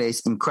 and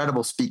Fridays,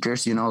 incredible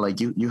speakers,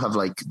 like you have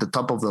like the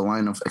top of the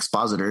line of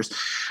expositors.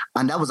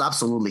 And that was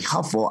absolutely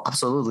helpful.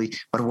 Absolutely.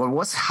 But what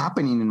was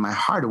happening in my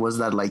heart was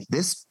that like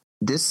these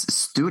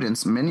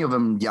students, many of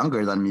them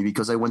younger than me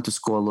because I went to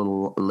school a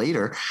little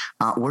later,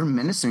 were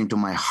ministering to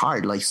my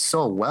heart like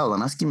so well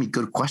and asking me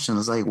good questions. I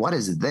was like, what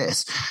is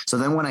this? So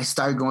then when I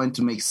started going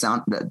to make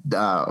sound,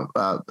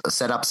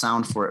 set up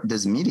sound for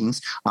these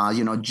meetings,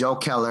 Joe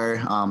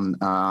Keller,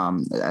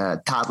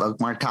 Mark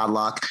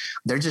Tadlock,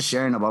 they're just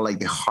sharing about like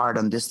the heart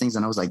on these things.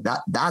 And I was like,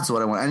 that's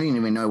what I want. I didn't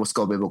even know it was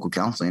called biblical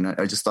counseling.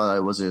 I just thought I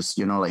was just,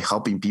 like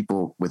helping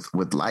people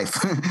with life.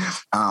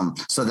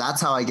 So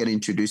that's how I get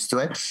introduced to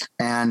it.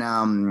 And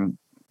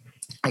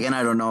again,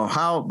 I don't know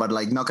how, but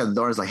like knock at the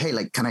door is like, hey,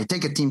 like, can I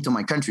take a team to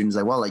my country? And it's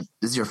like, well, like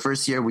this is your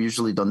first year. We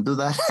usually don't do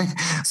that.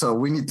 So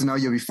we need to know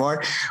you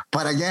before.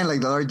 But again,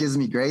 like the Lord gives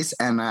me grace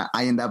and I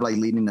end up like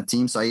leading a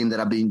team. So I ended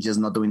up being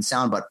just not doing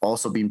sound, but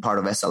also being part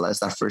of SLS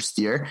that first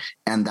year.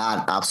 And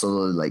that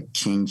absolutely like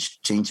changed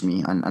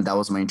me. And that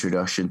was my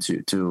introduction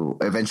to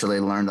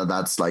eventually learn that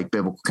that's like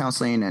biblical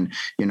counseling. And,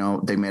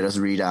 they made us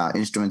read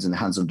Instruments in the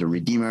Hands of the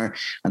Redeemer.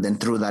 And then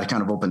through that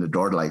kind of opened the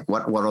door to like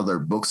what other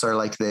books are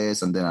like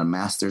this. And then at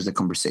Masters, the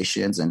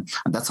conversations. And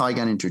that's how I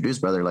got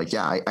introduced, brother. Like,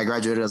 yeah, I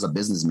graduated as a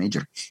business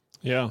major.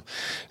 Yeah.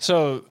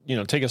 So,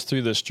 take us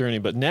through this journey,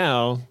 but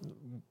now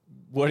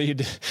what do you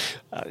do?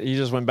 You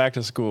just went back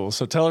to school.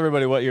 So tell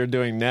everybody what you're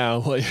doing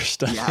now, what you're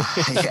studying.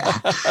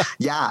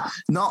 Yeah.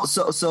 No.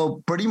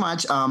 So pretty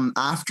much,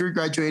 after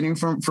graduating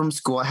from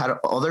school, I had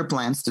other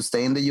plans to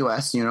stay in the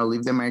US,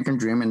 live the American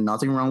dream, and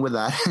nothing wrong with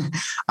that.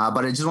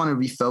 But I just wanted to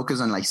be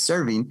focused on like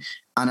serving.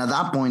 And at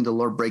that point, the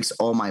Lord breaks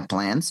all my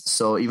plans.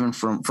 So even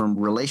from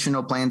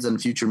relational plans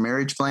and future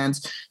marriage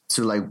plans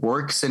to like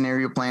work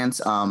scenario plans,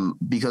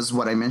 because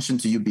what I mentioned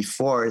to you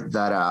before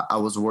that I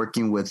was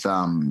working with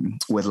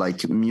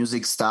like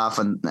music stuff,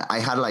 and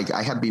I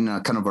had been a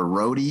kind of a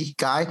roadie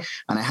guy,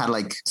 and I had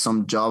like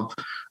some job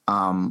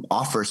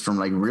offers from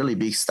like really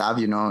big stuff,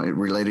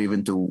 related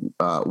even to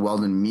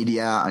Weldon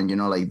Media and,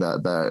 like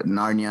the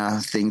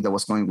Narnia thing that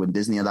was going with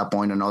Disney at that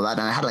point and all that.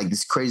 And I had like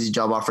this crazy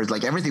job offers,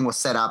 like everything was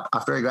set up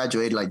after I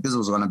graduated, like this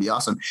was going to be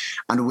awesome.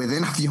 And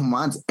within a few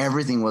months,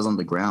 everything was on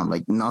the ground,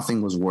 like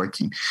nothing was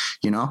working,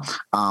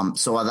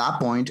 So at that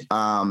point,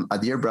 a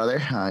dear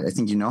brother, I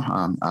think,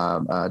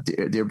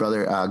 dear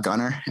brother,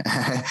 Gunner,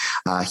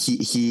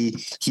 he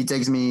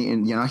takes me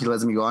and, he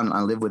lets me go on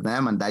and live with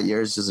them. And that year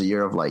is just a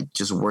year of like,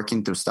 just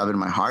working through stuff in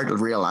my heart,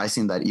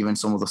 realizing that even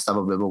some of the stuff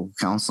of biblical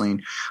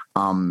counseling,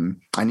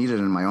 I needed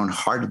in my own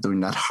heart during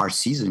that hard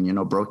season,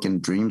 broken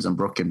dreams and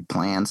broken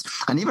plans,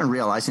 and even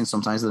realizing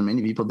sometimes that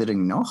many people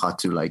didn't know how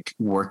to like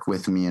work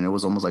with me. And it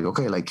was almost like,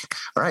 okay, like,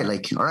 all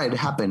right, it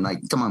happened.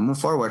 Like, come on, move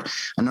forward.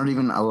 And not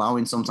even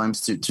allowing sometimes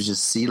to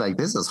just see like,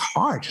 this is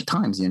hard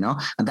times, and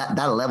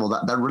that level,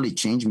 that really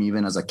changed me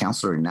even as a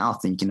counselor now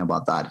thinking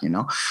about that,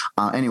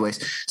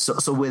 anyways.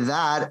 So with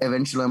that,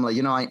 eventually I'm like,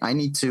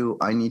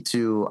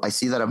 I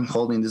see that I'm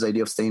holding this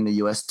idea of staying in the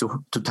US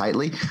too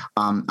tightly.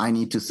 I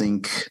need to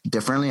think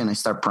differently, and I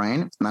start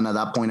praying. And at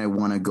that point, I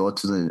want to go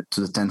to the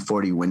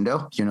 1040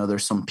 window.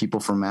 There's some people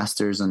from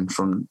Masters and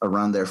from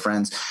around their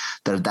friends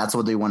that's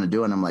what they want to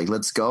do. And I'm like,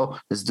 let's go,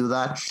 let's do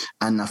that.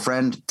 And a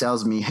friend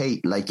tells me,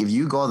 hey, like if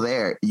you go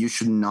there, you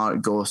should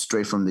not go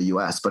straight from the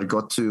US, but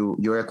go to,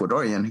 you're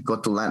Ecuadorian, go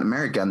to Latin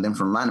America, and then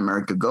from Latin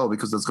America, go,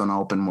 because that's going to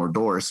open more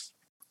doors.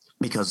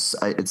 Because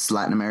it's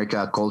Latin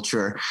America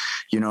culture,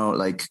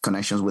 like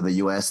connections with the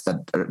US that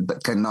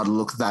cannot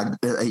look that,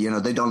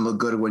 they don't look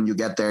good when you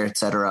get there,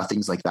 etc.,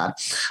 things like that.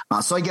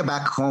 So I get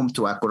back home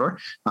to Ecuador.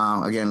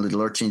 Again, the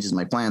Lord changes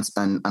my plans,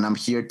 and I'm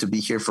here to be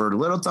here for a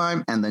little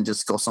time and then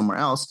just go somewhere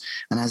else.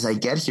 And as I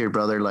get here,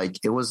 brother,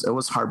 like it was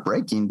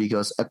heartbreaking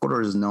because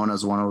Ecuador is known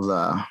as one of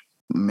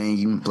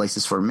main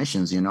places for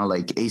missions,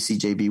 like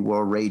ACJB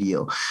World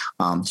Radio,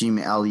 Jim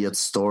Elliot's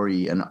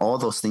story, and all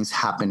those things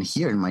happen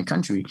here in my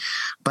country.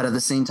 But at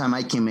the same time,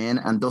 I came in,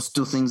 and those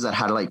two things that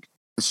had like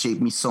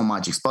shaped me so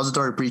much,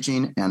 expository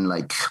preaching and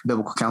like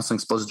biblical counseling,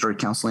 expository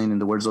counseling, in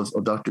the words of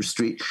Dr.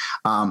 Street,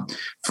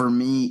 for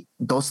me,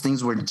 those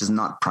things were just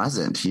not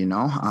present,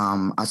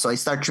 so I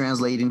start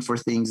translating for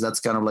things. That's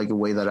kind of like a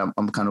way that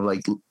I'm kind of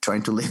like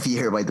trying to live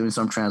here by doing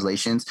some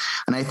translations.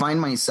 And I find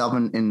myself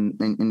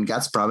in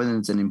God's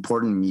providence in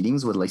important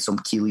meetings with like some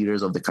key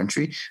leaders of the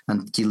country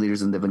and key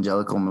leaders in the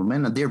evangelical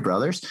movement and dear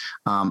brothers.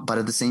 But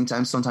at the same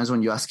time, sometimes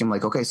when you ask him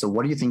like, okay, so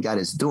what do you think God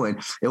is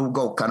doing? It will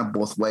go kind of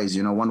both ways.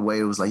 One way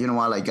it was like,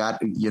 like God,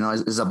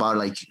 is about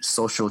like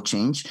social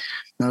change.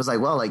 And I was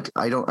like, well, like,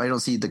 I don't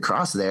see the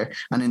cross there.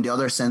 And in the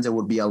other sense, it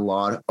would be a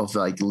lot of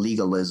like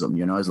legalism,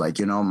 it's like,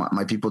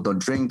 my people don't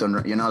drink,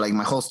 like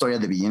my whole story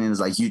at the beginning is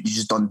like, you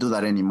just don't do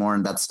that anymore.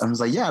 And I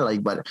was like, yeah,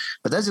 like, but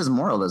that's just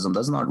moralism.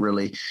 That's not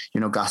really,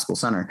 gospel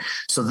center.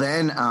 So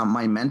then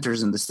my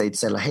mentors in the States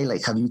said like, hey,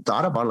 like, have you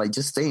thought about like,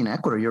 just stay in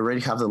Ecuador? You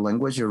already have the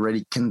language. You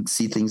already can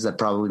see things that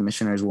probably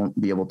missionaries won't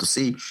be able to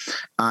see.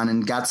 And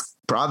in God's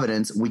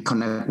providence, we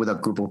connect with a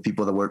group of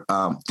people that were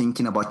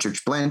thinking about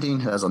church planting.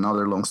 That's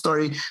another long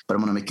story, but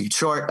I'm going to make it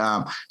short.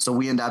 So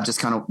we end up just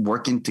kind of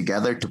working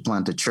together to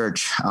plant a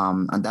church.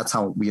 And that's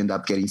how we end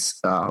up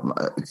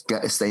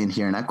staying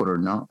here in Ecuador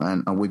now.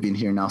 And we've been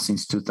here now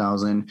since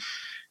 2000.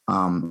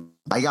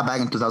 I got back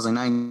in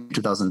 2009,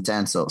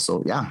 2010. So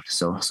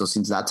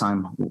since that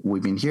time,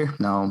 we've been here.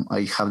 Now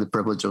I have the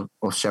privilege of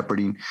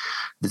shepherding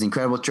this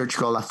incredible church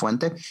called La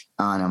Fuente.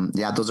 And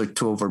those are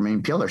two of our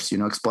main pillars,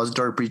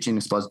 expository preaching,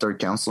 expository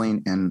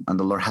counseling, and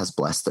the Lord has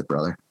blessed it,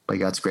 brother, by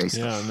God's grace.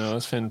 Yeah, no,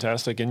 that's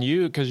fantastic. And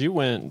because you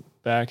went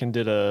back and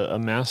did a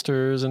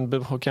master's in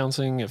biblical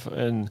counseling,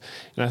 and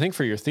I think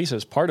for your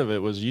thesis, part of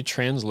it was you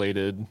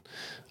translated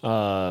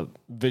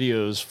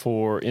videos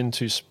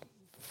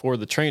for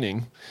the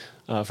training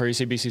for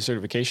ACBC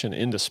certification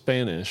into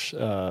Spanish,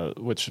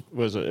 which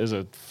is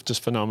a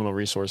just phenomenal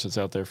resource that's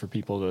out there for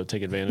people to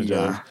take advantage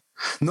of.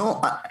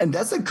 No, and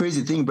that's the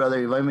crazy thing,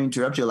 brother. If I may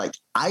interrupt you, like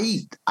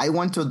I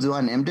went to do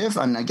an MDiv,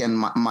 and again,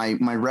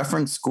 my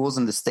reference schools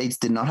in the States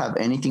did not have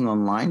anything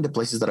online, the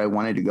places that I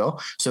wanted to go.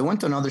 So I went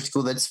to another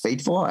school that's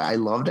faithful. I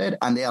loved it,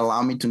 and they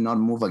allowed me to not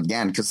move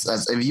again.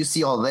 Because if you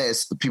see all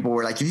this, people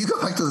were like, if you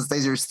go back to the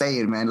States, you're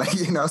staying, man. Like,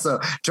 so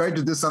try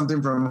to do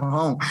something from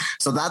home.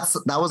 So that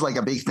was like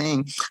a big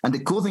thing. And the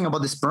cool thing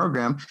about this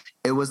program,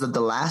 it was that the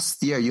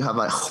last year you have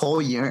a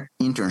whole year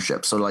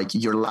internship. So like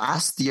your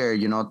last year,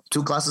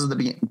 2 classes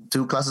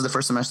the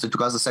first semester, 2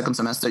 classes the second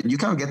semester, you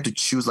kind of get to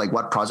choose like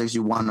what projects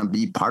you want to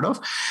be part of.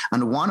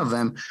 And one of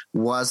them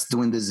was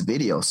doing these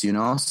videos,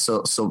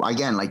 So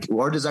again, like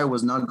our desire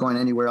was not going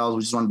anywhere else.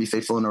 We just want to be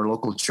faithful in our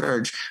local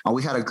church. And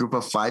we had a group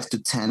of 5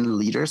 to 10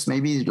 leaders,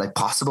 maybe like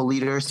possible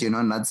leaders,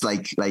 and that's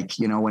like,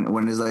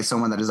 when there's like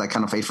someone that is like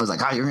kind of faithful, it's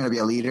like, you're going to be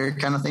a leader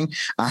kind of thing.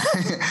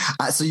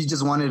 So you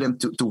just wanted them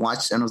to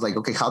watch. And I was like,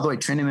 okay, how do I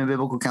train him in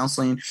biblical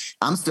counseling?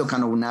 I'm still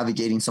kind of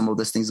navigating some of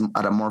these things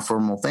at a more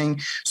formal thing.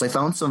 So I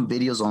found some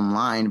videos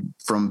online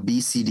from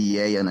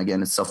BCDA. And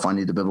again, it's so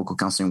funny, the biblical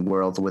counseling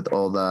world with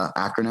all the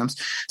acronyms.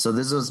 So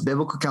this was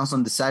Biblical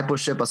Counseling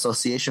Discipleship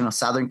Association of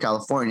Southern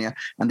California.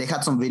 And they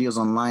had some videos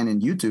online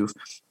in YouTube.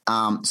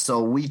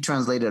 So we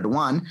translated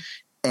one.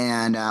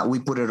 And we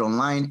put it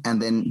online, and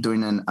then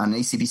during an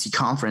ACBC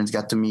conference,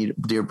 got to meet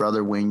dear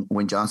brother Wayne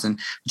Johnston,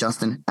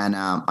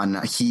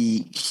 and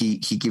he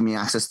gave me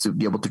access to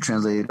be able to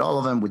translate all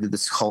of them. We did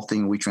this whole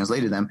thing, we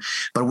translated them.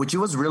 But what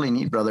was really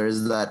neat, brother,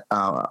 is that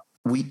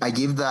I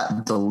gave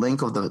the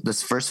link of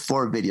this first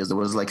 4 videos that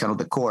was like kind of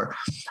the core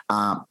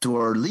to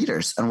our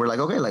leaders, and we're like,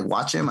 okay, like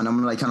watch him, and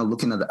I'm like kind of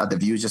looking at the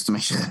views just to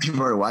make sure that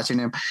people are watching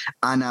him,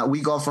 and we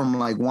go from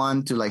like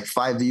 1 to like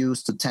 5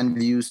 views to 10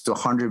 views to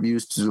 100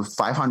 views to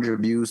 500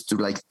 views to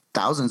like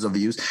thousands of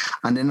views.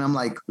 And then I'm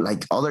like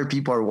other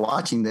people are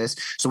watching this.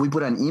 So we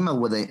put an email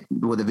with the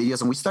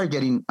videos, and we start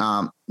getting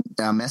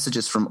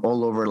messages from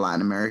all over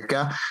Latin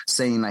America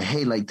saying like,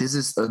 hey, like this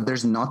is,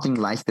 there's nothing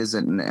like this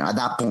at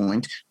that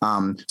point.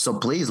 So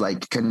please,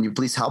 like, can you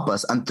please help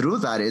us? And through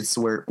that, it's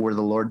where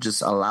the Lord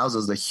just allows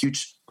us the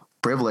huge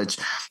privilege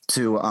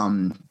to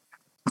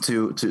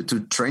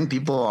train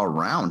people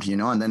around,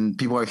 and then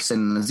people are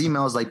sending us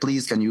emails like,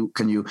 please, can you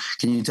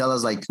tell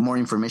us like more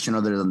information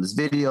other than these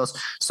videos?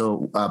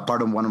 So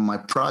part of one of my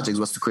projects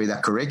was to create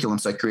that curriculum.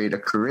 So I created a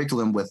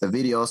curriculum with the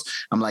videos.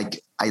 I'm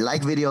like, I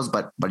like videos,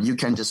 but you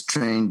can't just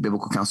train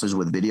biblical counselors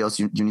with videos.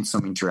 You need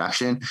some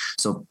interaction.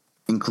 So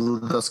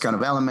include those kind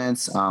of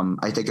elements.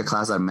 I take a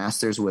class at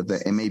Masters with the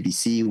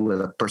MABC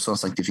with a personal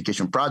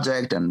sanctification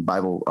project and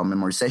Bible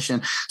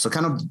memorization. So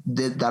kind of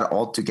did that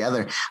all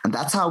together. And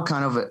that's how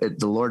kind of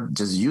the Lord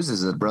just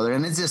uses it, brother.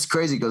 And it's just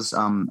crazy because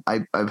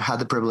I've had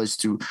the privilege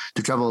to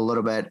travel a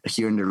little bit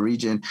here in the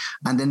region.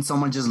 And then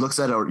someone just looks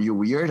at it, you're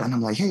weird. And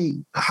I'm like, hey,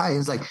 hi.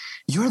 It's like,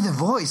 you're the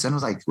voice. And I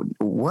was like,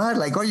 what?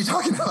 Like, what are you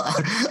talking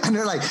about? And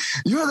they're like,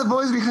 you're the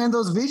voice behind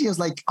those videos.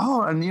 Like,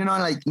 oh, and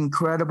like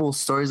incredible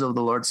stories of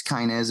the Lord's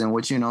kindness and what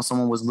which,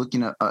 someone was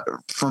looking at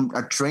from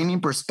a training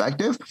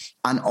perspective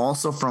and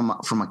also from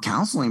a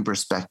counseling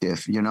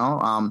perspective.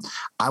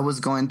 I was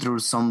going through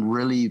some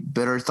really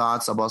bitter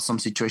thoughts about some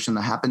situation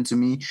that happened to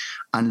me,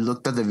 and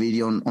looked at the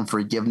video on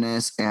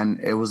forgiveness. And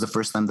it was the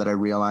first time that I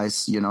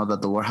realized,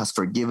 that the Lord has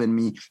forgiven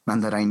me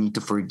and that I need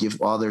to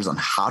forgive others and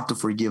how to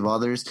forgive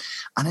others.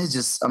 And it's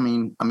just,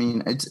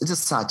 it's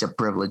just such a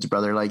privilege,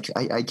 brother. Like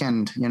I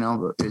can't,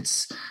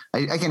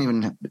 I can't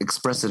even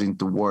express it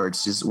into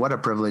words. Just what a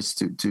privilege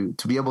to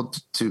be able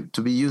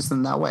to be used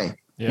in that way.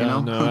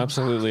 Yeah, no,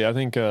 absolutely. I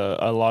think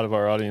a lot of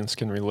our audience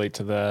can relate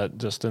to that,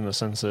 just in the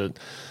sense that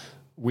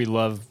we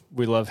love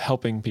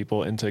helping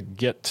people, and to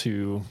get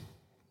to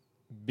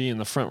be in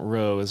the front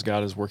row as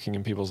God is working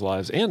in people's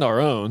lives and our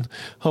own.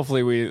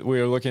 Hopefully we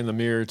are looking in the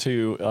mirror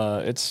too.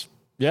 There's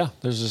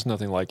just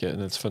nothing like it,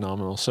 and it's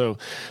phenomenal. So,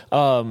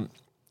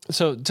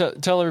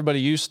 tell everybody,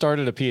 you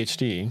started a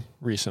PhD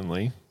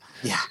recently.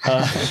 Yeah.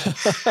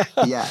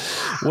 Yeah.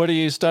 What are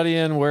you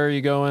studying? Where are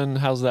you going?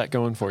 How's that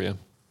going for you?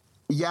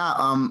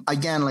 Yeah.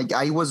 Again, like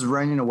I was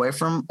running away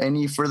from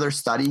any further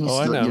studies.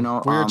 Oh, I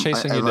know. We were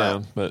chasing you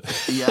down, but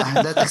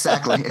yeah,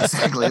 exactly.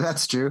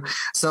 That's true.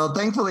 So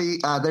thankfully,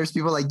 there's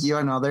people like you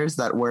and others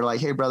that were like,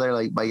 "Hey, brother,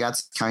 like by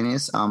God's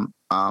kindness,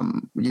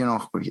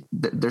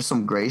 there's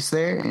some grace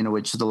there in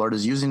which the Lord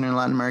is using in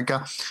Latin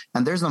America,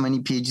 and there's not many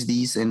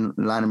PhDs in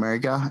Latin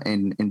America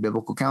in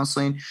biblical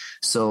counseling.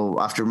 So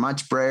after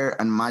much prayer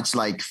and much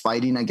like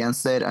fighting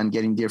against it, and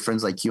getting dear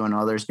friends like you and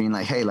others being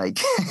like, hey,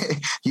 like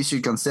you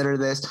should consider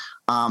this.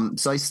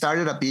 So I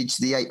started a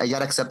PhD. I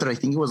got accepted. I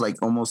think it was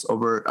like almost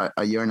over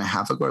a year and a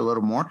half ago, or a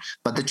little more.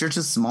 But the church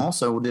is small,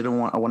 so I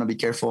want to be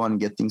careful and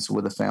get things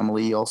with the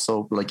family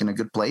also, like in a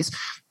good place.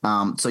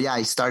 So yeah,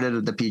 I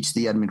started the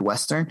PhD at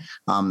Midwestern.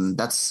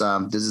 This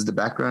is the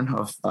background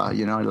of I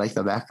like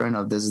the background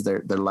of this is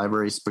their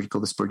library. It's pretty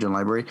cool, the Spurgeon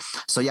Library.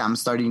 So yeah, I'm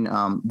starting.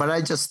 But I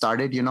just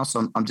started.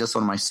 So I'm just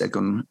on my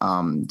second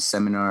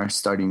seminar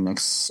starting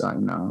next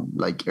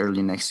like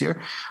early next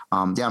year.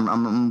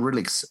 I'm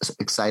really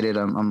excited.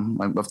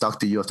 I've talked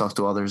to you. I've talked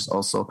to others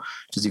also.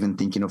 Just even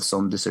thinking of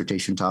some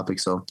dissertation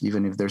topics. So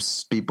even if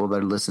there's people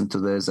that listen to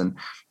this and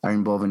are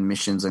involved in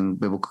missions and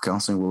biblical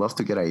counseling, we'll love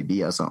to get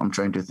ideas. So I'm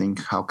trying to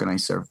think, how can I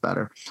serve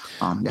better?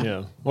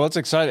 Yeah. Well, it's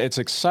exciting. It's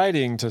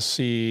exciting to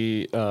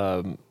see.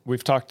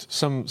 We've talked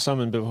some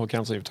in biblical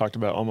counseling have talked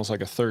about almost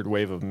like a third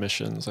wave of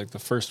missions. Like the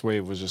first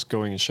wave was just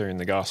going and sharing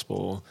the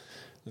gospel.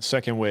 The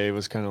second wave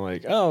was kind of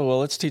like, oh, well,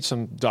 let's teach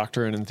some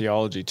doctrine and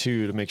theology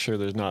too, to make sure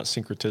there's not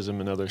syncretism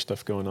and other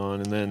stuff going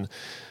on. And then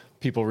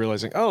people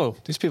realizing, oh,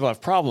 these people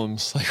have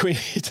problems. Like we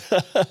need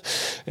to.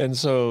 And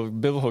so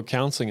biblical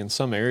counseling in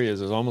some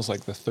areas is almost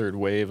like the third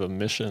wave of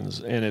missions.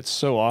 And it's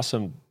so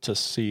awesome to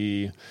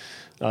see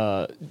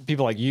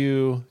people like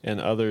you and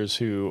others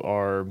who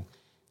are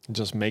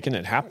just making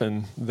it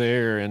happen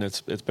there. And it's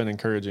been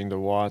encouraging to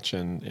watch,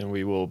 and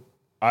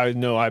I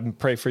know I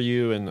pray for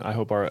you, and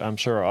I'm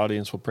sure our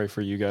audience will pray for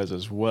you guys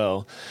as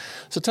well.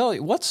 So tell me,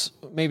 what's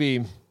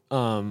maybe,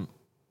 I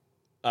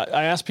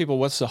ask people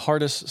what's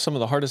some of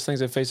the hardest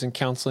things they face in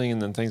counseling,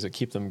 and then things that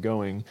keep them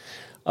going.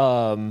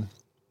 So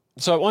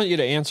I want you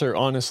to answer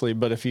honestly,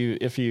 but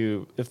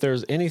if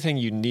there's anything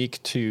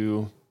unique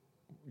to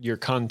your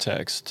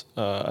context,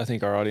 I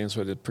think our audience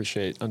would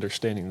appreciate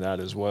understanding that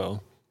as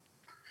well.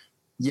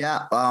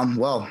 Yeah.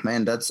 Well,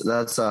 man, that's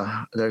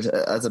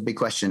a big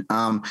question.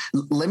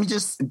 Let me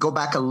just go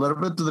back a little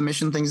bit to the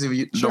mission things, if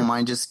you don't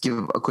mind. Just give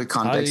a quick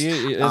context.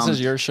 This is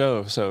your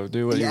show, so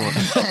do what you want.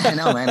 I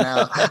know, man.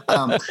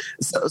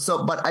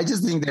 But I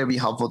just think that'd be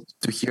helpful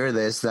to hear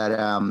this. That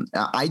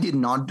I did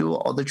not do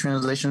all the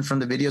translation from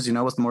the videos.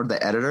 I was more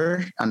the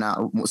editor, and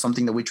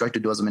something that we try to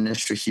do as a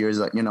ministry here is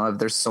that if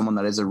there's someone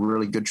that is a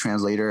really good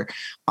translator,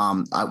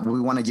 we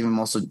want to give him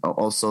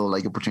also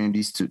like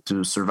opportunities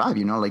to survive.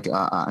 Like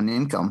an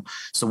income.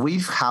 So we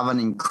have an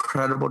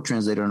incredible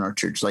translator in our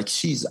church. Like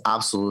she's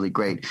absolutely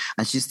great,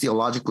 and she's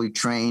theologically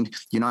trained.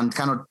 And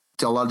kind of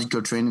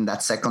theological training in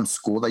that second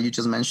school that you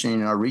just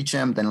mentioned. Reach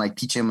him, then like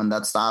teach him and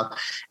that stuff.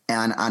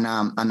 And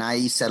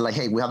I said like,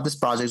 hey, we have this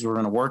project. We're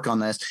going to work on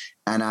this.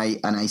 And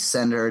I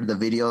send her the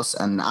videos,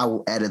 and I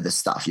will edit the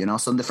stuff,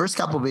 So in the first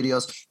couple of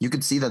videos, you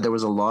could see that there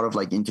was a lot of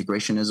like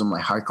integrationism,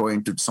 like hardcore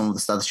into some of the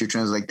stuff that she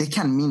trains. Like they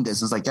can't mean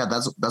this. It's like, yeah,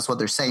 that's what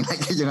they're saying.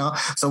 Like,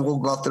 so we'll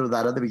go through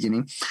that at the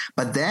beginning.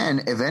 But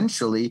then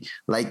eventually,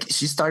 like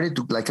she started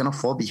to like kind of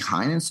fall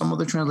behind in some of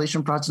the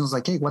translation projects. I was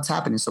like, hey, what's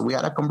happening? So we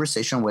had a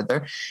conversation with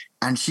her,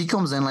 and she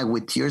comes in like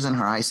with tears in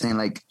her eyes saying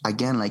like,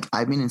 again, like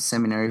I've been in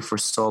seminary for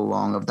so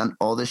long. I've done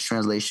all these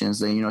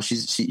translations, and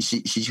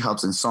she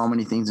helps in so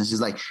many things. And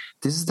she's like,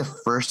 this is the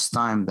first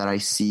time that I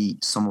see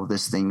some of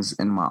these things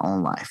in my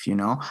own life,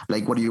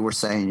 like what you were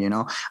saying,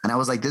 and I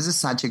was like, this is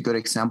such a good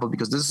example,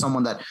 because this is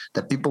someone that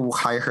people will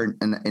hire her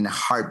in a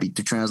heartbeat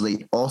to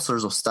translate all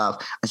sorts of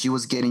stuff. And she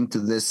was getting to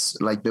this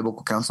like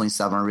biblical counseling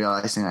stuff and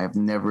realizing I've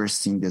never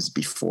seen this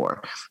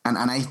before. And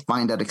I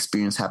find that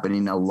experience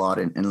happening a lot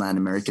in Latin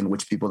America, in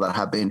which people that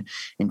have been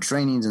in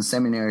trainings and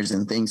seminaries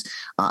and things.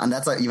 And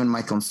that's even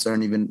my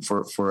concern, even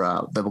for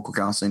biblical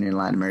counseling in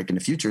Latin America in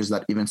the future, is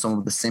that even some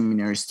of the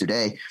seminaries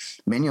today,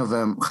 many of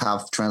them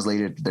have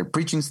translated their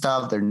preaching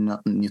stuff, their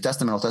New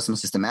Testament, Old Testament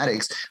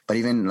systematics, but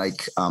even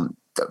like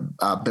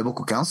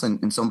biblical counseling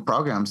in some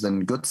programs,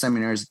 then good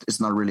seminaries is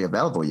not really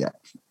available yet.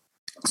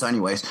 So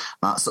anyways,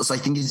 so I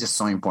think it's just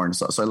so important.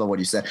 So I love what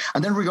you said.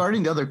 And then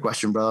regarding the other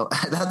question, bro,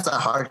 that's a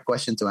hard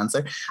question to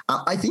answer.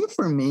 I think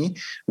for me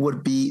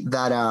would be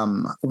that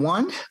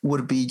one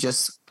would be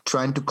just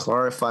trying to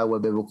clarify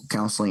what biblical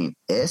counseling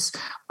is.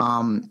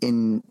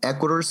 In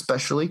Ecuador,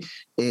 especially,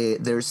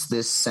 there's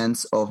this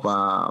sense of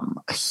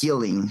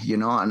healing,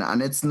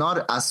 and it's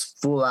not as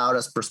full out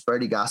as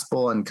prosperity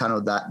gospel and kind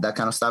of that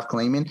kind of stuff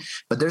claiming,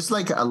 but there's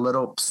like a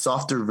little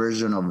softer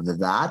version of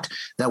that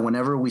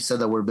whenever we said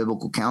that we're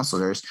biblical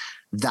counselors,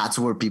 that's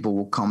where people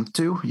will come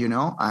to,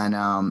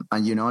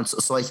 and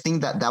so I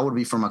think that would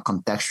be from a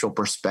contextual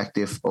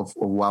perspective of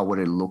what would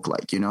it look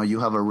like. You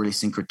have a really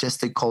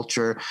syncretistic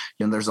culture,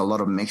 there's a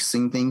lot of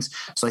mixing things.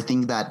 So I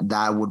think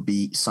that would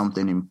be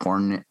something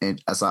important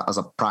as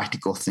a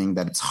practical thing,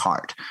 that it's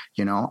hard,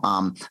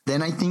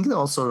 then I think that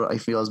also I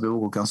feel as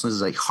biblical counselors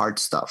is like hard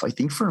stuff. I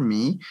think for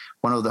me,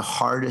 one of the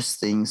hardest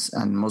things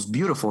and most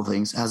beautiful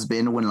things has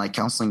been when like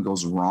counseling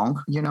goes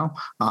wrong,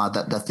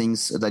 that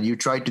things that you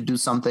try to do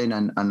something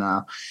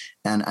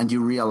and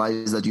you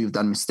realize that you've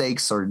done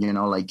mistakes, or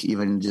like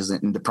even just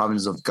in the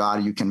providence of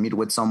God, you can meet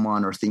with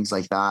someone or things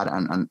like that,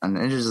 and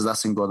it just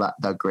doesn't go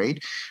that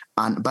great.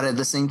 But at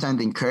the same time,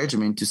 the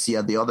encouragement to see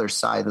at the other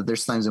side that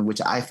there's times in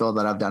which I feel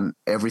that I've done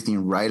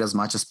everything right as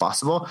much as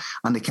possible,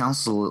 and the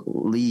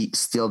counselee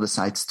still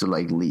decides to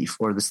like leave,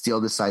 or the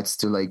still decides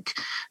to like,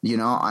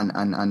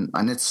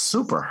 and it's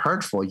super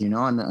hurtful,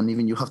 and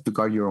even you have to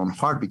guard your own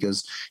heart,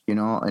 because,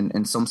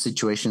 in some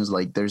situations,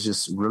 like there's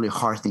just really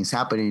hard things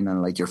happening,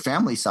 and like your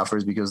family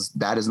suffers because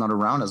dad is not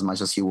around as much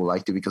as he would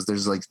like to, because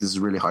there's like this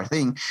really hard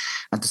thing,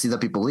 and to see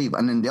that people leave.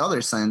 And in the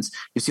other sense,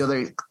 you see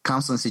other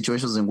counseling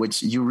situations in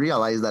which you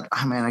realize that,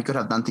 oh man, I could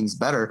have done things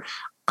better.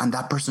 And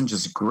that person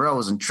just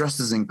grows and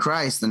trusts in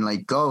Christ and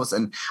like goes.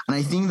 And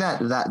I think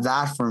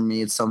that for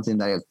me, it's something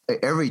that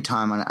every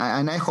time,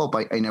 and I hope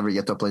I never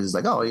get to a place that's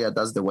like, oh yeah,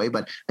 that's the way,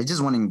 but I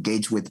just want to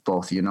engage with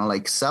both,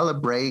 like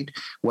celebrate,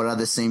 but at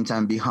the same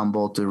time be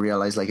humble to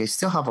realize like I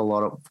still have a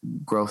lot of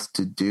growth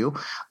to do,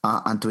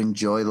 and to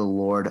enjoy the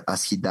Lord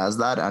as he does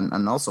that.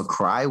 And also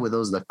cry with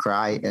those that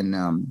cry, and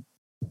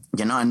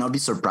and not be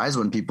surprised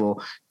when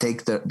people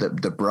take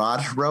the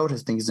broad road. I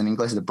think it's in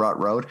English, the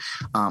broad road,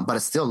 but I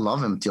still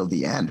love him till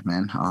the end,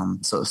 man.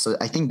 So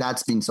I think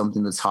that's been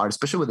something that's hard,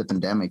 especially with the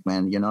pandemic,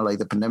 man. Like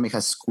the pandemic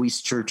has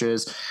squeezed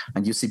churches,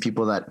 and you see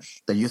people that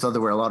you thought they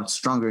were a lot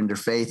stronger in their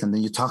faith, and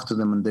then you talk to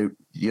them and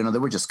they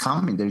were just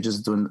coming, they're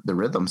just doing the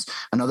rhythms.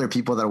 And other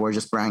people that were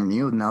just brand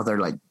new, now they're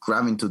like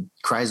grabbing to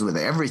Christ with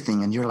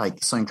everything, and you're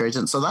like so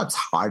encouraging. So that's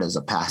hard as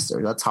a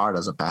pastor.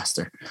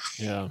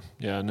 Yeah,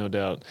 no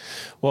doubt.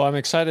 Well, I'm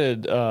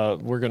excited.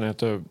 We're going to have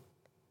to,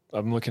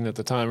 I'm looking at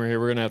the timer here,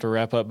 we're going to have to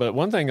wrap up. But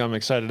one thing I'm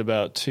excited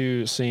about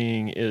too,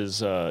 seeing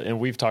is, and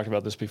we've talked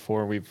about this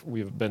before,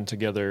 we've been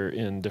together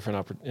in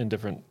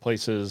different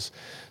places,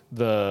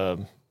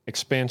 the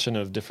expansion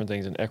of different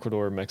things in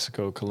Ecuador,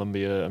 Mexico,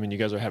 Colombia. I mean, you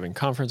guys are having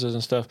conferences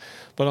and stuff,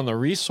 but on the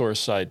resource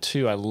side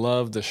too, I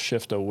love the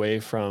shift away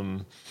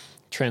from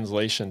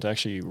translation to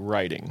actually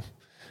writing.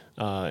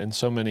 And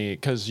so many,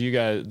 because you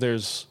guys,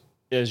 there's,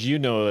 as you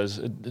know,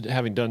 as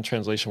having done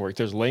translation work,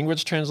 there's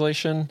language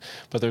translation,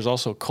 but there's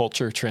also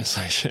culture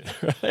translation,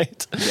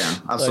 right? Yeah,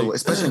 absolutely.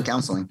 Especially in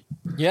counseling.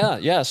 Yeah,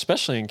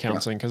 especially in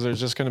counseling, because there's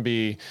just going to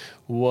be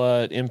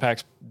what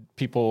impacts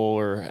people,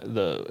 or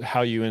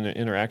how you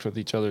interact with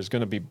each other is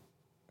going to be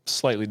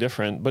slightly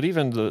different. But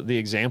even the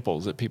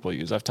examples that people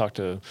use. I've talked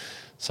to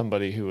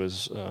somebody who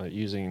was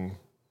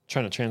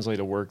trying to translate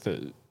a work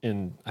that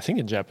I think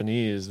in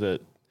Japanese,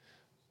 that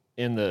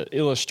in the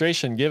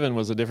illustration given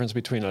was the difference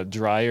between a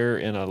dryer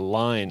and a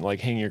line, like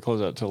hanging your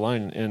clothes out to a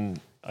line.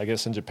 And I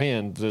guess in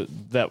Japan,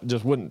 that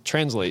just wouldn't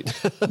translate.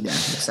 Yeah,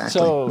 exactly.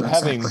 So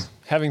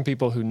having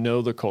people who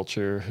know the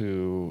culture,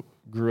 who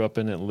grew up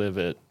in it, live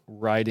it,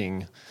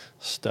 writing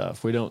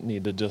stuff, we don't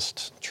need to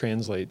just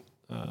translate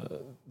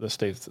the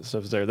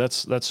stuff there.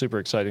 That's super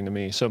exciting to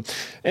me. So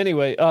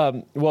anyway,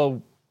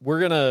 well, we're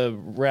going to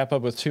wrap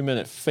up with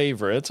 2-minute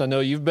favorites. I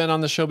know you've been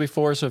on the show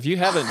before, so if you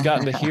haven't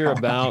gotten to hear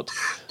about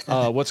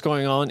what's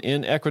going on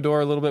in Ecuador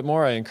a little bit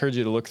more, I encourage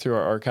you to look through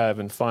our archive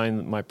and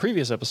find my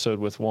previous episode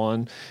with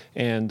Juan,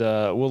 and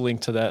we'll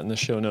link to that in the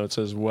show notes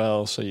as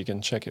well, so you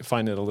can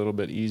find it a little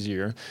bit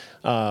easier.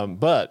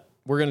 But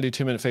we're going to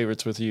do 2-minute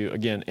favorites with you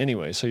again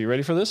anyway. So you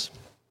ready for this?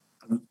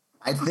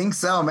 I think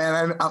so,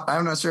 man.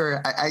 I'm not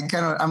sure.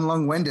 I'm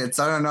long-winded,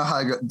 so I don't know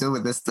how to do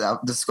with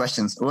this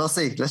questions. We'll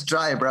see. Let's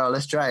try it, bro.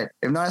 Let's try it.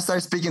 If not, I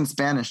start speaking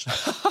Spanish.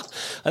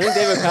 I think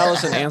David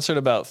Pallison answered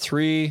about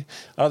 3.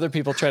 Other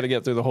people try to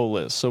get through the whole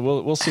list. So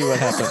we'll see what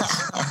happens.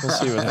 We'll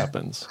see what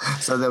happens.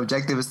 So the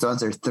objective is to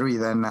answer 3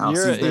 then now.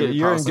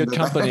 You're in good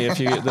company if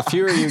the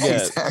fewer you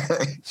get.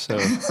 Exactly. So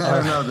I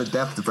don't know the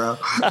depth, bro.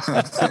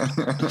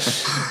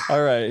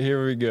 All right,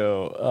 here we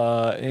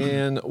go.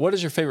 And what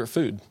is your favorite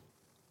food?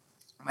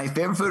 My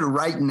favorite food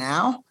right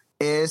now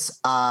is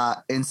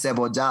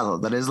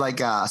encebollado. That is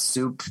like a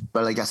soup,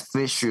 but like a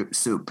fish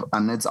soup.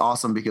 And it's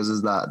awesome because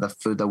it's the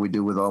food that we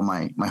do with all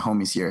my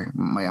homies here,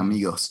 my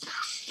amigos.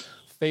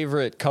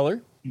 Favorite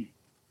color?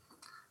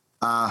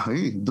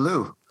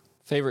 Blue.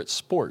 Favorite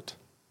sport?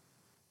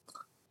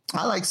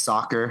 I like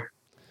soccer.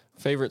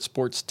 Favorite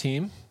sports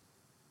team?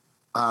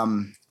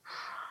 I'm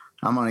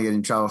going to get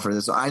in trouble for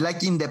this one. I like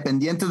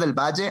Independiente del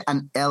Valle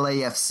and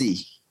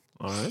LAFC.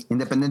 All right.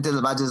 Independiente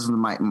del Valle is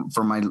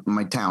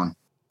my town.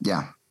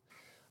 Yeah.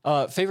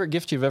 Favorite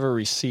gift you've ever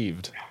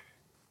received?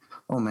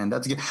 Oh man,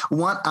 that's good.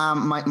 One,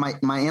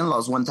 my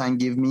in-laws one time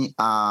gave me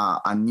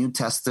a New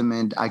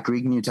Testament, a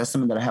Greek New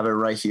Testament that I have it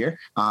right here.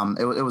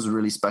 It was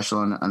really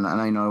special, and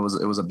I know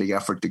it was a big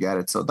effort to get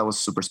it, so that was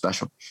super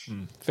special.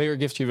 Favorite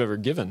gift you've ever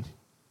given?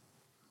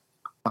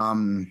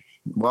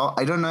 Well,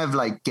 I don't know if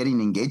like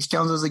getting engaged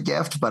counts as a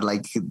gift, but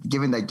like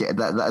giving that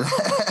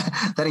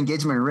that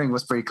engagement ring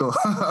was pretty cool.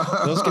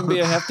 Those can be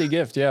a hefty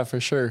gift, yeah, for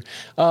sure.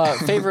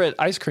 Favorite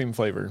ice cream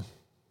flavor?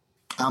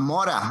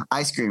 Mora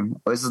ice cream.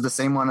 This is the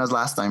same one as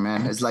last time,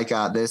 man. It's like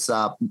it's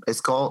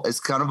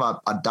kind of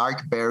a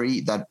dark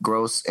berry that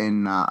grows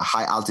in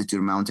high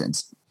altitude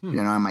mountains. You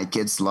know, and my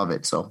kids love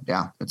it. So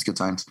yeah, it's good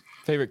times.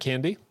 Favorite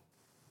candy?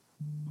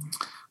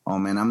 Oh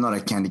man, I'm not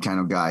a candy kind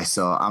of guy,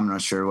 so I'm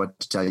not sure what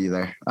to tell you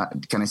there.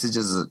 Can I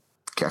suggest a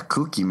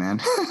cookie, man?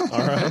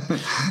 All right.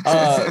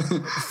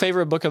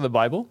 Favorite book of the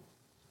Bible?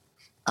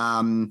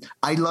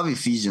 I love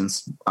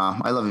Ephesians.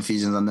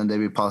 And then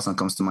David Paulson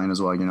comes to mind as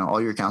well. You know,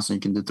 all your counseling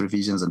you can do through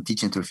Ephesians, and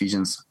teaching through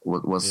Ephesians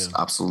was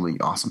absolutely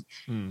awesome.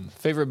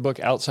 Favorite book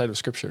outside of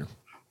Scripture?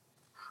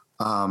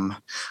 Oh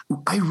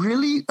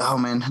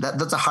man,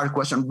 that's a hard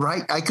question.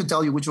 Right, I could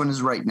tell you which one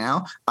is right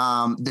now.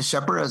 The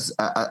Shepherd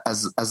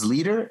as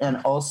leader, and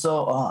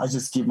also I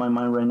just keep my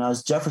mind right now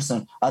is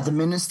Jefferson. The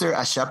Minister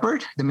as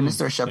Shepherd,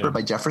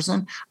 by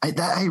Jefferson.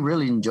 I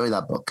really enjoy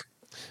that book.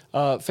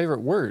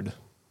 Favorite word?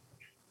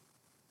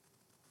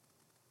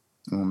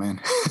 Oh man,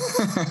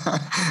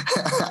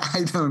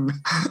 I don't.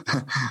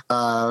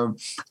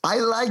 I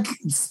like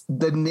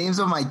the names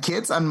of my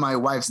kids and my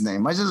wife's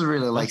name. I just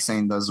really like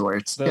saying those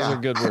words. Those are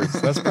good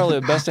words. That's probably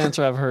the best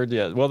answer I've heard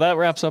yet. Well, that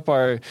wraps up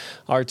our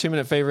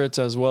 2-minute favorites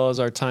as well as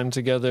our time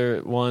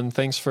together. One,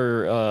 thanks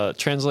for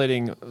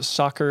translating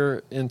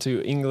soccer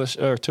into English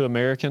or to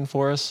American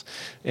for us,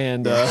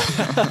 and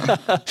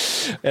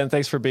and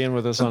thanks for being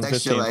with us on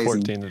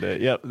 1514 today.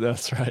 Yep,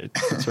 that's right.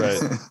 That's right.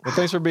 Well,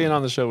 thanks for being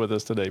on the show with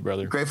us today,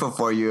 brother. Grateful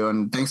for you,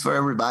 and thanks for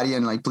everybody,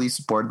 and like please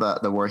support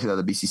the work that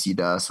the BCC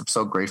does. I'm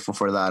so grateful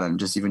for that, and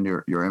just even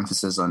your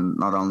emphasis on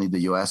not only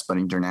the US but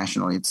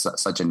internationally. It's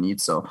such a need,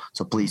 so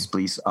please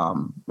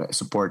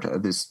support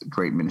this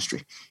great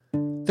ministry.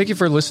 Thank you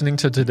for listening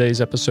to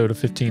today's episode of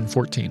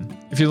 1514.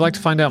 If you'd like to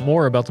find out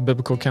more about the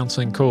Biblical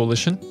Counseling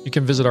Coalition, you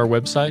can visit our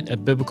website at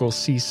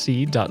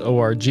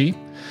biblicalcc.org.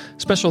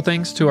 Special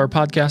thanks to our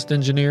podcast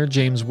engineer,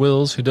 James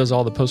Wills, who does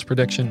all the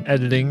post-production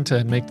editing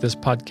to make this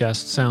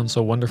podcast sound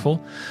so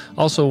wonderful.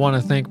 Also want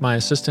to thank my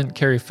assistant,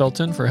 Carrie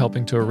Felton, for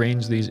helping to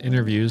arrange these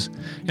interviews.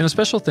 And a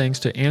special thanks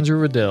to Andrew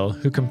Riddell,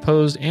 who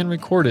composed and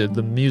recorded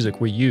the music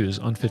we use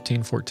on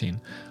 1514.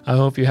 I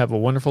hope you have a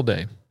wonderful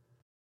day.